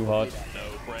 Shouldn't be too hard.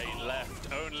 No brain left,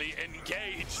 only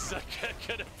engage.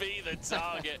 Gonna be the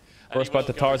target. First bite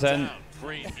to Tarzan.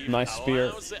 Nice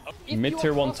spear. Mid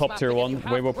tier 1, top tier 1.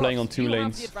 Weibo playing on 2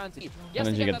 lanes.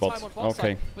 Energy get bot.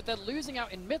 Okay.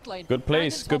 Good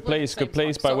plays, good plays, good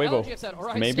plays by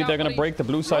Weibo. Maybe they're gonna break the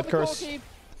blue side curse.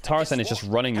 Tarzan is just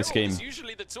running this game.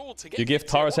 You give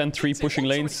Tarzan 3 pushing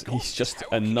lanes, he's just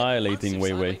annihilating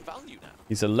Wei Wei.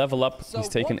 He's a level up. He's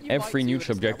taken every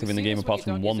neutral objective in the game apart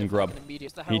from one grub.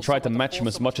 He tried to match him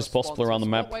as much as possible around the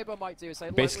map.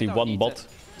 Basically one bot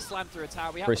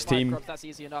for his team. I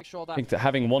think that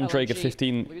having one Drake at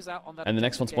 15 and the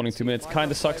next one spawning 2 minutes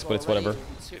kind of sucks, but it's whatever.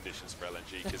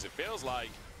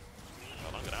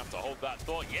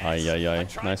 Aye.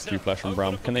 Nice Q-flash from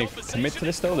Braum. Can they commit to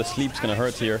this though? The sleep's gonna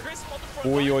hurt here.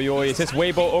 Oi. Is this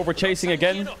Weibo over chasing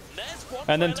again?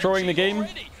 And then throwing the game?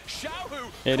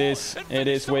 It is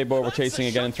Weibo over chasing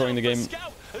again and throwing the game.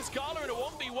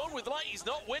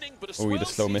 Oh, the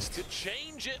slow missed.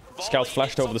 Scout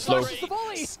flashed over the slow.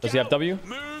 Does he have W?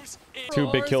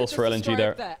 2 big kills for LNG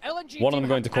there. One of them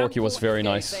going to Corki was very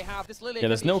nice. Yeah,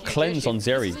 there's no cleanse on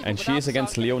Zeri, and she is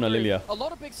against Leona Lilia.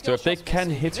 So if they can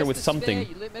hit her with something,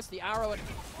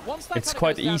 it's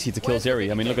quite easy to kill Zeri.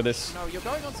 I mean, look at this.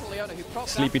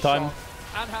 Sleepy time.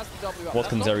 What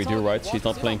can Zeri do, right? She's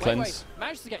not playing cleanse.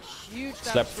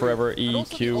 Slept forever, E,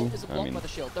 Q. I mean,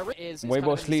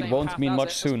 Weibo's lead won't mean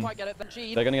much soon.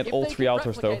 They're gonna get all 3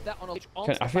 outers though.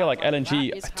 I feel like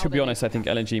LNG, to be honest, I think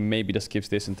LNG maybe just gives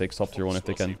this and takes top tier 1 if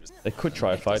they can. They could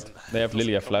try a fight. They have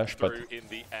Lilia flash, but I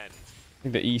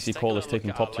think the easy call is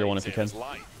taking top tier 1 if you can.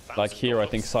 Like here, I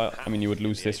think, I mean, you would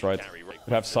lose this, right?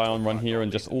 You'd have Sion run here and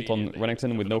just ult on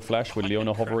Renekton with no flash, with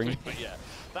Leona hovering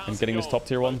and getting this top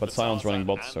tier 1, but Sion's running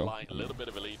bot, so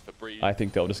I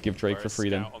think they'll just give Drake for free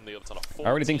then. I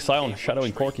already think Sion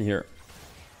shadowing Corki here.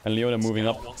 And Leona moving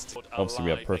up. Obviously we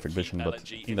have perfect vision, but I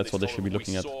think that's what they should be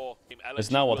looking at.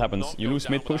 Because now what happens? You lose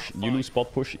mid push, you lose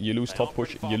bot push, you lose top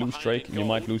push, you lose Drake, you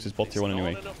might lose his bot tier 1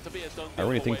 anyway. I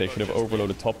really think they should have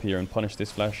overloaded top here and punished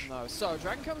this flash.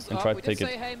 And try to take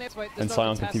it. And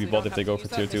Sion can TP bot if they go for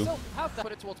tier 2.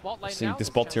 I think this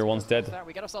bot tier 1's dead.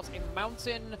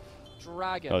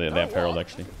 Oh yeah, they have Herald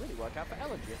actually.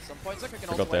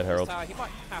 Forgot they had Herald.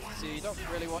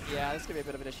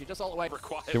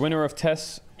 The winner of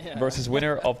TES versus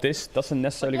winner of this doesn't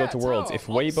necessarily go to Worlds. If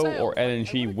Weibo or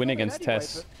LNG win against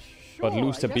TES but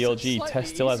lose to BLG, TES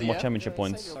still has more championship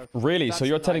points. Really? So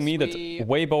you're telling me that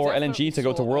Weibo or LNG to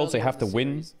go to Worlds, they have to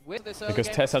win? Because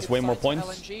TES has way more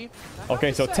points?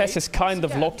 Okay, so TES is kind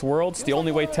of locked Worlds. The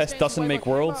only way TES doesn't make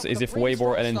Worlds is if Weibo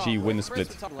or LNG win the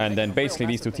split. And then basically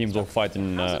these 2 teams will fight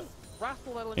in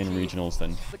regionals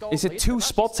then. Is it 2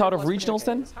 spots out of regionals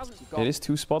then? It is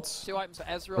 2 spots.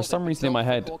 For some reason in my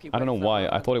head, I don't know why,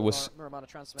 I thought it was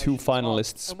 2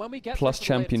 finalists plus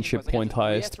championship point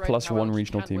highest plus 1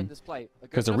 regional team.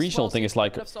 Because the regional thing is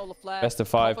like best of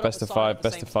 5, best of 5,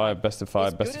 best of 5, best of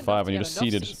 5, best of 5, and you're just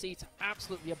seeded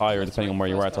higher depending on where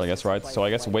you're at, I guess, right? So I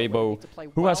guess Weibo,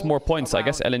 who has more points? I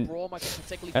guess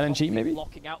LNG maybe?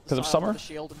 Because of summer?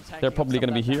 They're probably going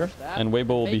to be here, and Weibo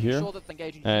will be here.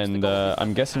 And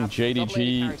I'm guessing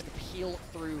JDG...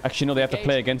 Actually, no, they have to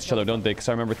play against each other, don't they? Because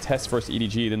I remember TES versus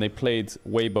EDG, then they played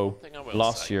Weibo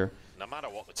last year.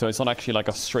 So it's not actually like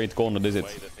a straight gauntlet, is it?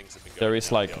 There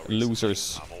is like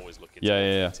losers.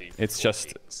 Yeah. It's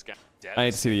just... I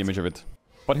need to see the image of it.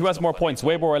 But who has more points,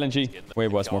 Weibo or LNG?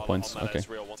 Weibo has more points, okay.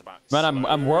 Man,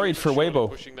 I'm worried for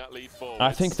Weibo.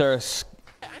 I think there's...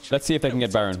 Let's see if they can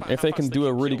get Baron. If they can do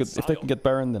a really good... If they can get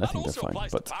Baron, then I think they're fine.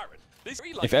 But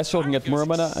if Ezreal can get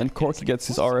Muramana and Corki gets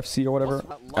his RFC or whatever,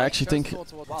 I actually think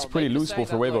it's pretty losable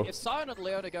for Weibo.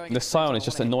 The Sion is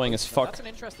just annoying as fuck.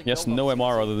 He has no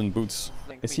MR other than boots.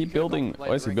 Is he building...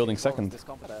 Why is he building second? Is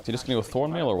he just gonna go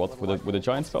Thornmail or what? With a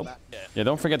giant spell? Yeah,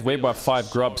 don't forget Weibo have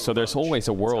 5 grubs, so there's always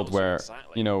a world where,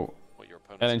 you know,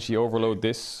 LNG overload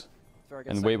this,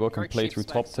 and Weibo can play through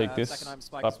top, take this,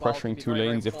 start pressuring 2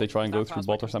 lanes if they try and go through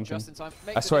bot or something.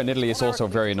 I swear Nidalee is also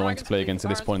very annoying to play against at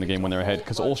this point in the game when they're ahead,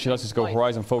 because all she does is go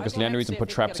horizon focus, Leandries, and put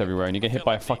traps everywhere, and you get hit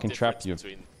by a fucking trap,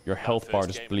 your health bar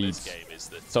just bleeds.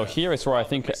 So here is where I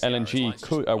think LNG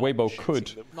could, Weibo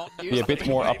could be a bit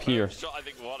more up here.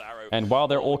 And while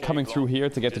they're all coming through here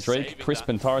to get the Drake, Crisp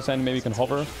and Tarzan maybe can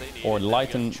hover, or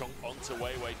lighten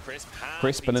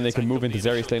Crisp, and then they can move into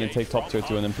Zeri's lane and take top tier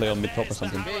 2 and then play on mid top or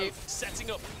something.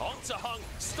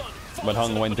 But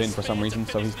Hung went in for some reason,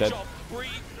 so he's dead.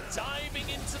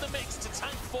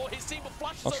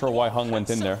 Not sure why Hung went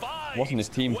in there. Wasn't his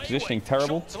team positioning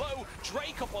terrible?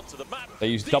 They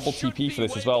used double TP for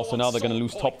this as well, so now they're going to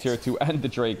lose top tier 2 and the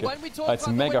Drake. It's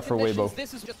mega for Weibo.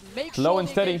 Slow and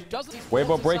steady.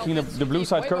 Weibo breaking the blue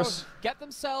side curse.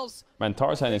 Man,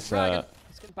 Tarzan is...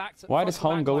 Why does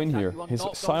Hung go in here? His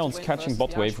Sion's catching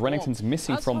bot wave, Renekton's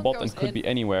missing from bot and could be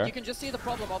anywhere. And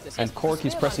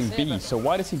Corki's pressing B, so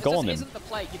why does he go on him?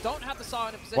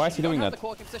 Why is he doing that?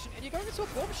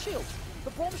 The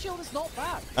bomb shield is not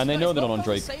bad. And they know they're not on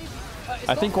Drake.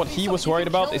 I think what he was worried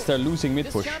about is they're losing mid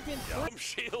push.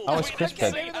 How is Chris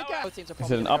dead? Is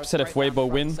it an upset if Weibo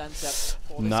win?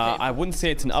 Nah, I wouldn't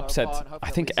say it's an upset. I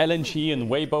think LNG and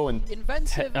Weibo and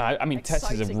I mean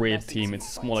Tess is a weird team. It's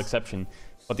a small exception.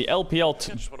 But the LPL,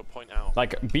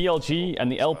 like BLG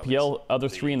and the LPL, other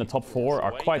three in the top 4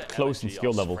 are quite close in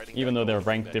skill level, even though they're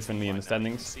ranked differently in the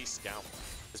standings.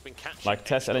 Like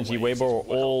Tess, LNG, Weibo are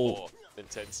all.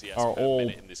 It's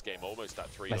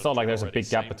not like there's a big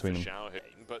gap between them.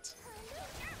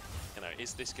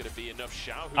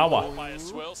 Awa.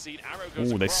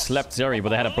 Ooh, they slapped Zeri, but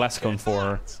they had a blast cone for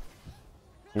her.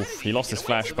 Oof, he lost his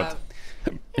flash, but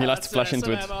he lost to flash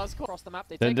into it.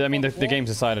 I mean, the game's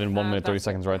decided in 1 minute 30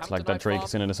 seconds, right? Like that Drake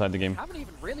is gonna decide the game. I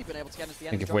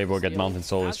think if Weibo get Mountain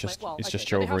Soul, it's just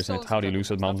over, isn't it? How do you lose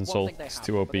with Mountain Soul? It's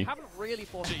too OP.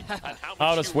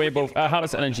 How does Weibo? How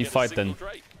does LNG fight then?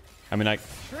 I mean, like,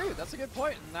 true, that's a good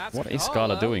point. What is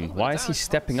Gala doing? Why is he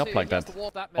stepping up like that?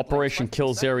 Operation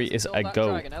Kill Zeri is a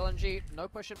go.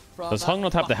 Does Hung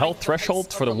not have the health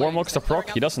threshold for the Warmox to proc?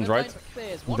 He doesn't, right?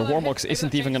 The Warmox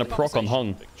isn't even gonna proc on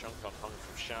Hung.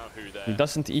 He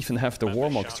doesn't even have the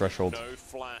Warmox threshold.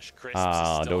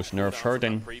 Ah, those nerfs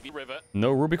hurting.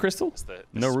 No Ruby Crystal?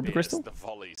 No Ruby Crystal?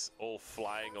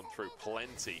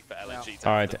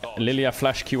 Alright, Lilia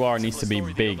Flash QR needs to be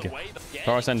big.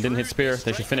 Tarzan didn't hit Spear,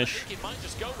 they should finish.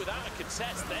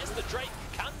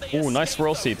 Ooh, nice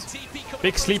swirl seed.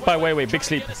 Big sleep by Weiwei, big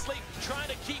sleep.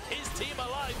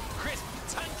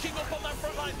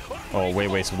 Oh,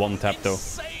 Weiwei's one tap though.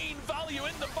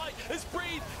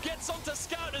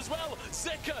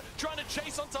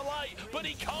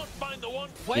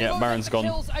 Yeah, Baron's gone.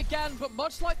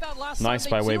 Nice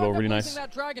by Weibo, really nice.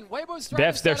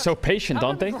 Devs, they're so patient,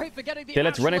 aren't they? They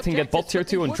let Renekton get bot tier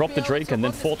 2 and drop the Drake and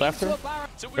then fought after.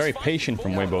 Very patient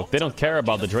from Weibo. They don't care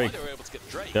about the Drake.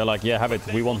 They're like, yeah, have it.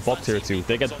 We want bot tier 2.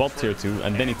 They get bot tier 2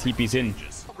 and then he TPs in.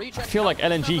 I feel like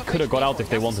LNG could have got out if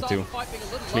they wanted to.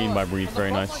 Clean by Breathe,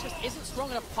 very nice.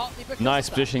 Nice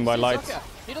positioning by Light.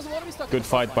 Good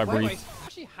fight by Breathe.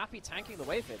 Happy tanking the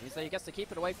wave in. He gets to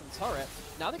keep it away from turret.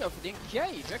 Now they go for the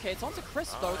engage. Okay, it's onto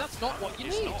Chris though. That's not what you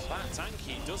need.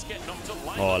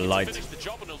 Oh, Light.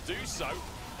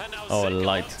 Oh,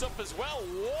 Light.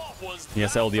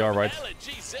 Yes, LDR, right?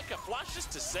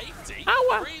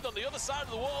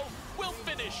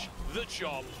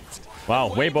 Wow,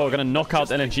 Weibo are gonna knock out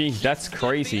LNG. That's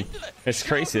crazy. It's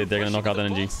crazy that they're gonna knock out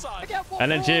LNG.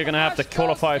 LNG are gonna have to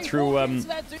qualify through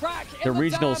the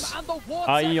regionals.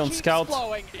 IE on Scout.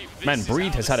 Man,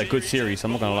 Breed has had a good series,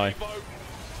 I'm not gonna lie.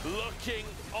 Looking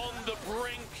on the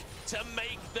brink to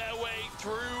make their way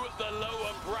through the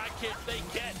lower bracket. They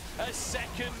get a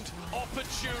second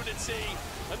opportunity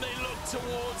and they look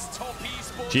towards top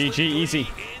esports. GG, easy. In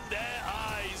their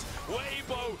eyes.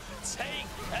 Weibo take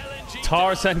LNG.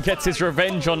 Tarzan gets his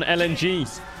revenge on LNG.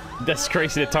 That's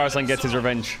crazy that Tarzan gets his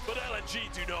revenge. But LNG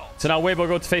do not. So now Weibo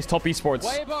go to face top esports.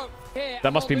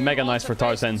 That must be mega nice for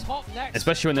Tarzan.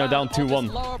 Especially when they're down 2-1.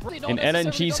 In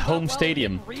LNG's home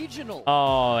stadium.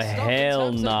 Oh,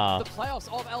 hell nah.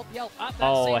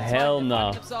 Oh, hell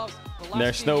nah.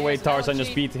 There's no way Tarzan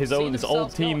just beat his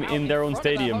old team in their own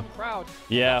stadium.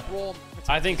 Yeah.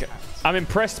 I think I'm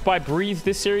impressed by Breathe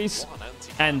this series.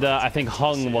 And I think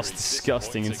Hung was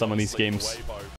disgusting in some of these games.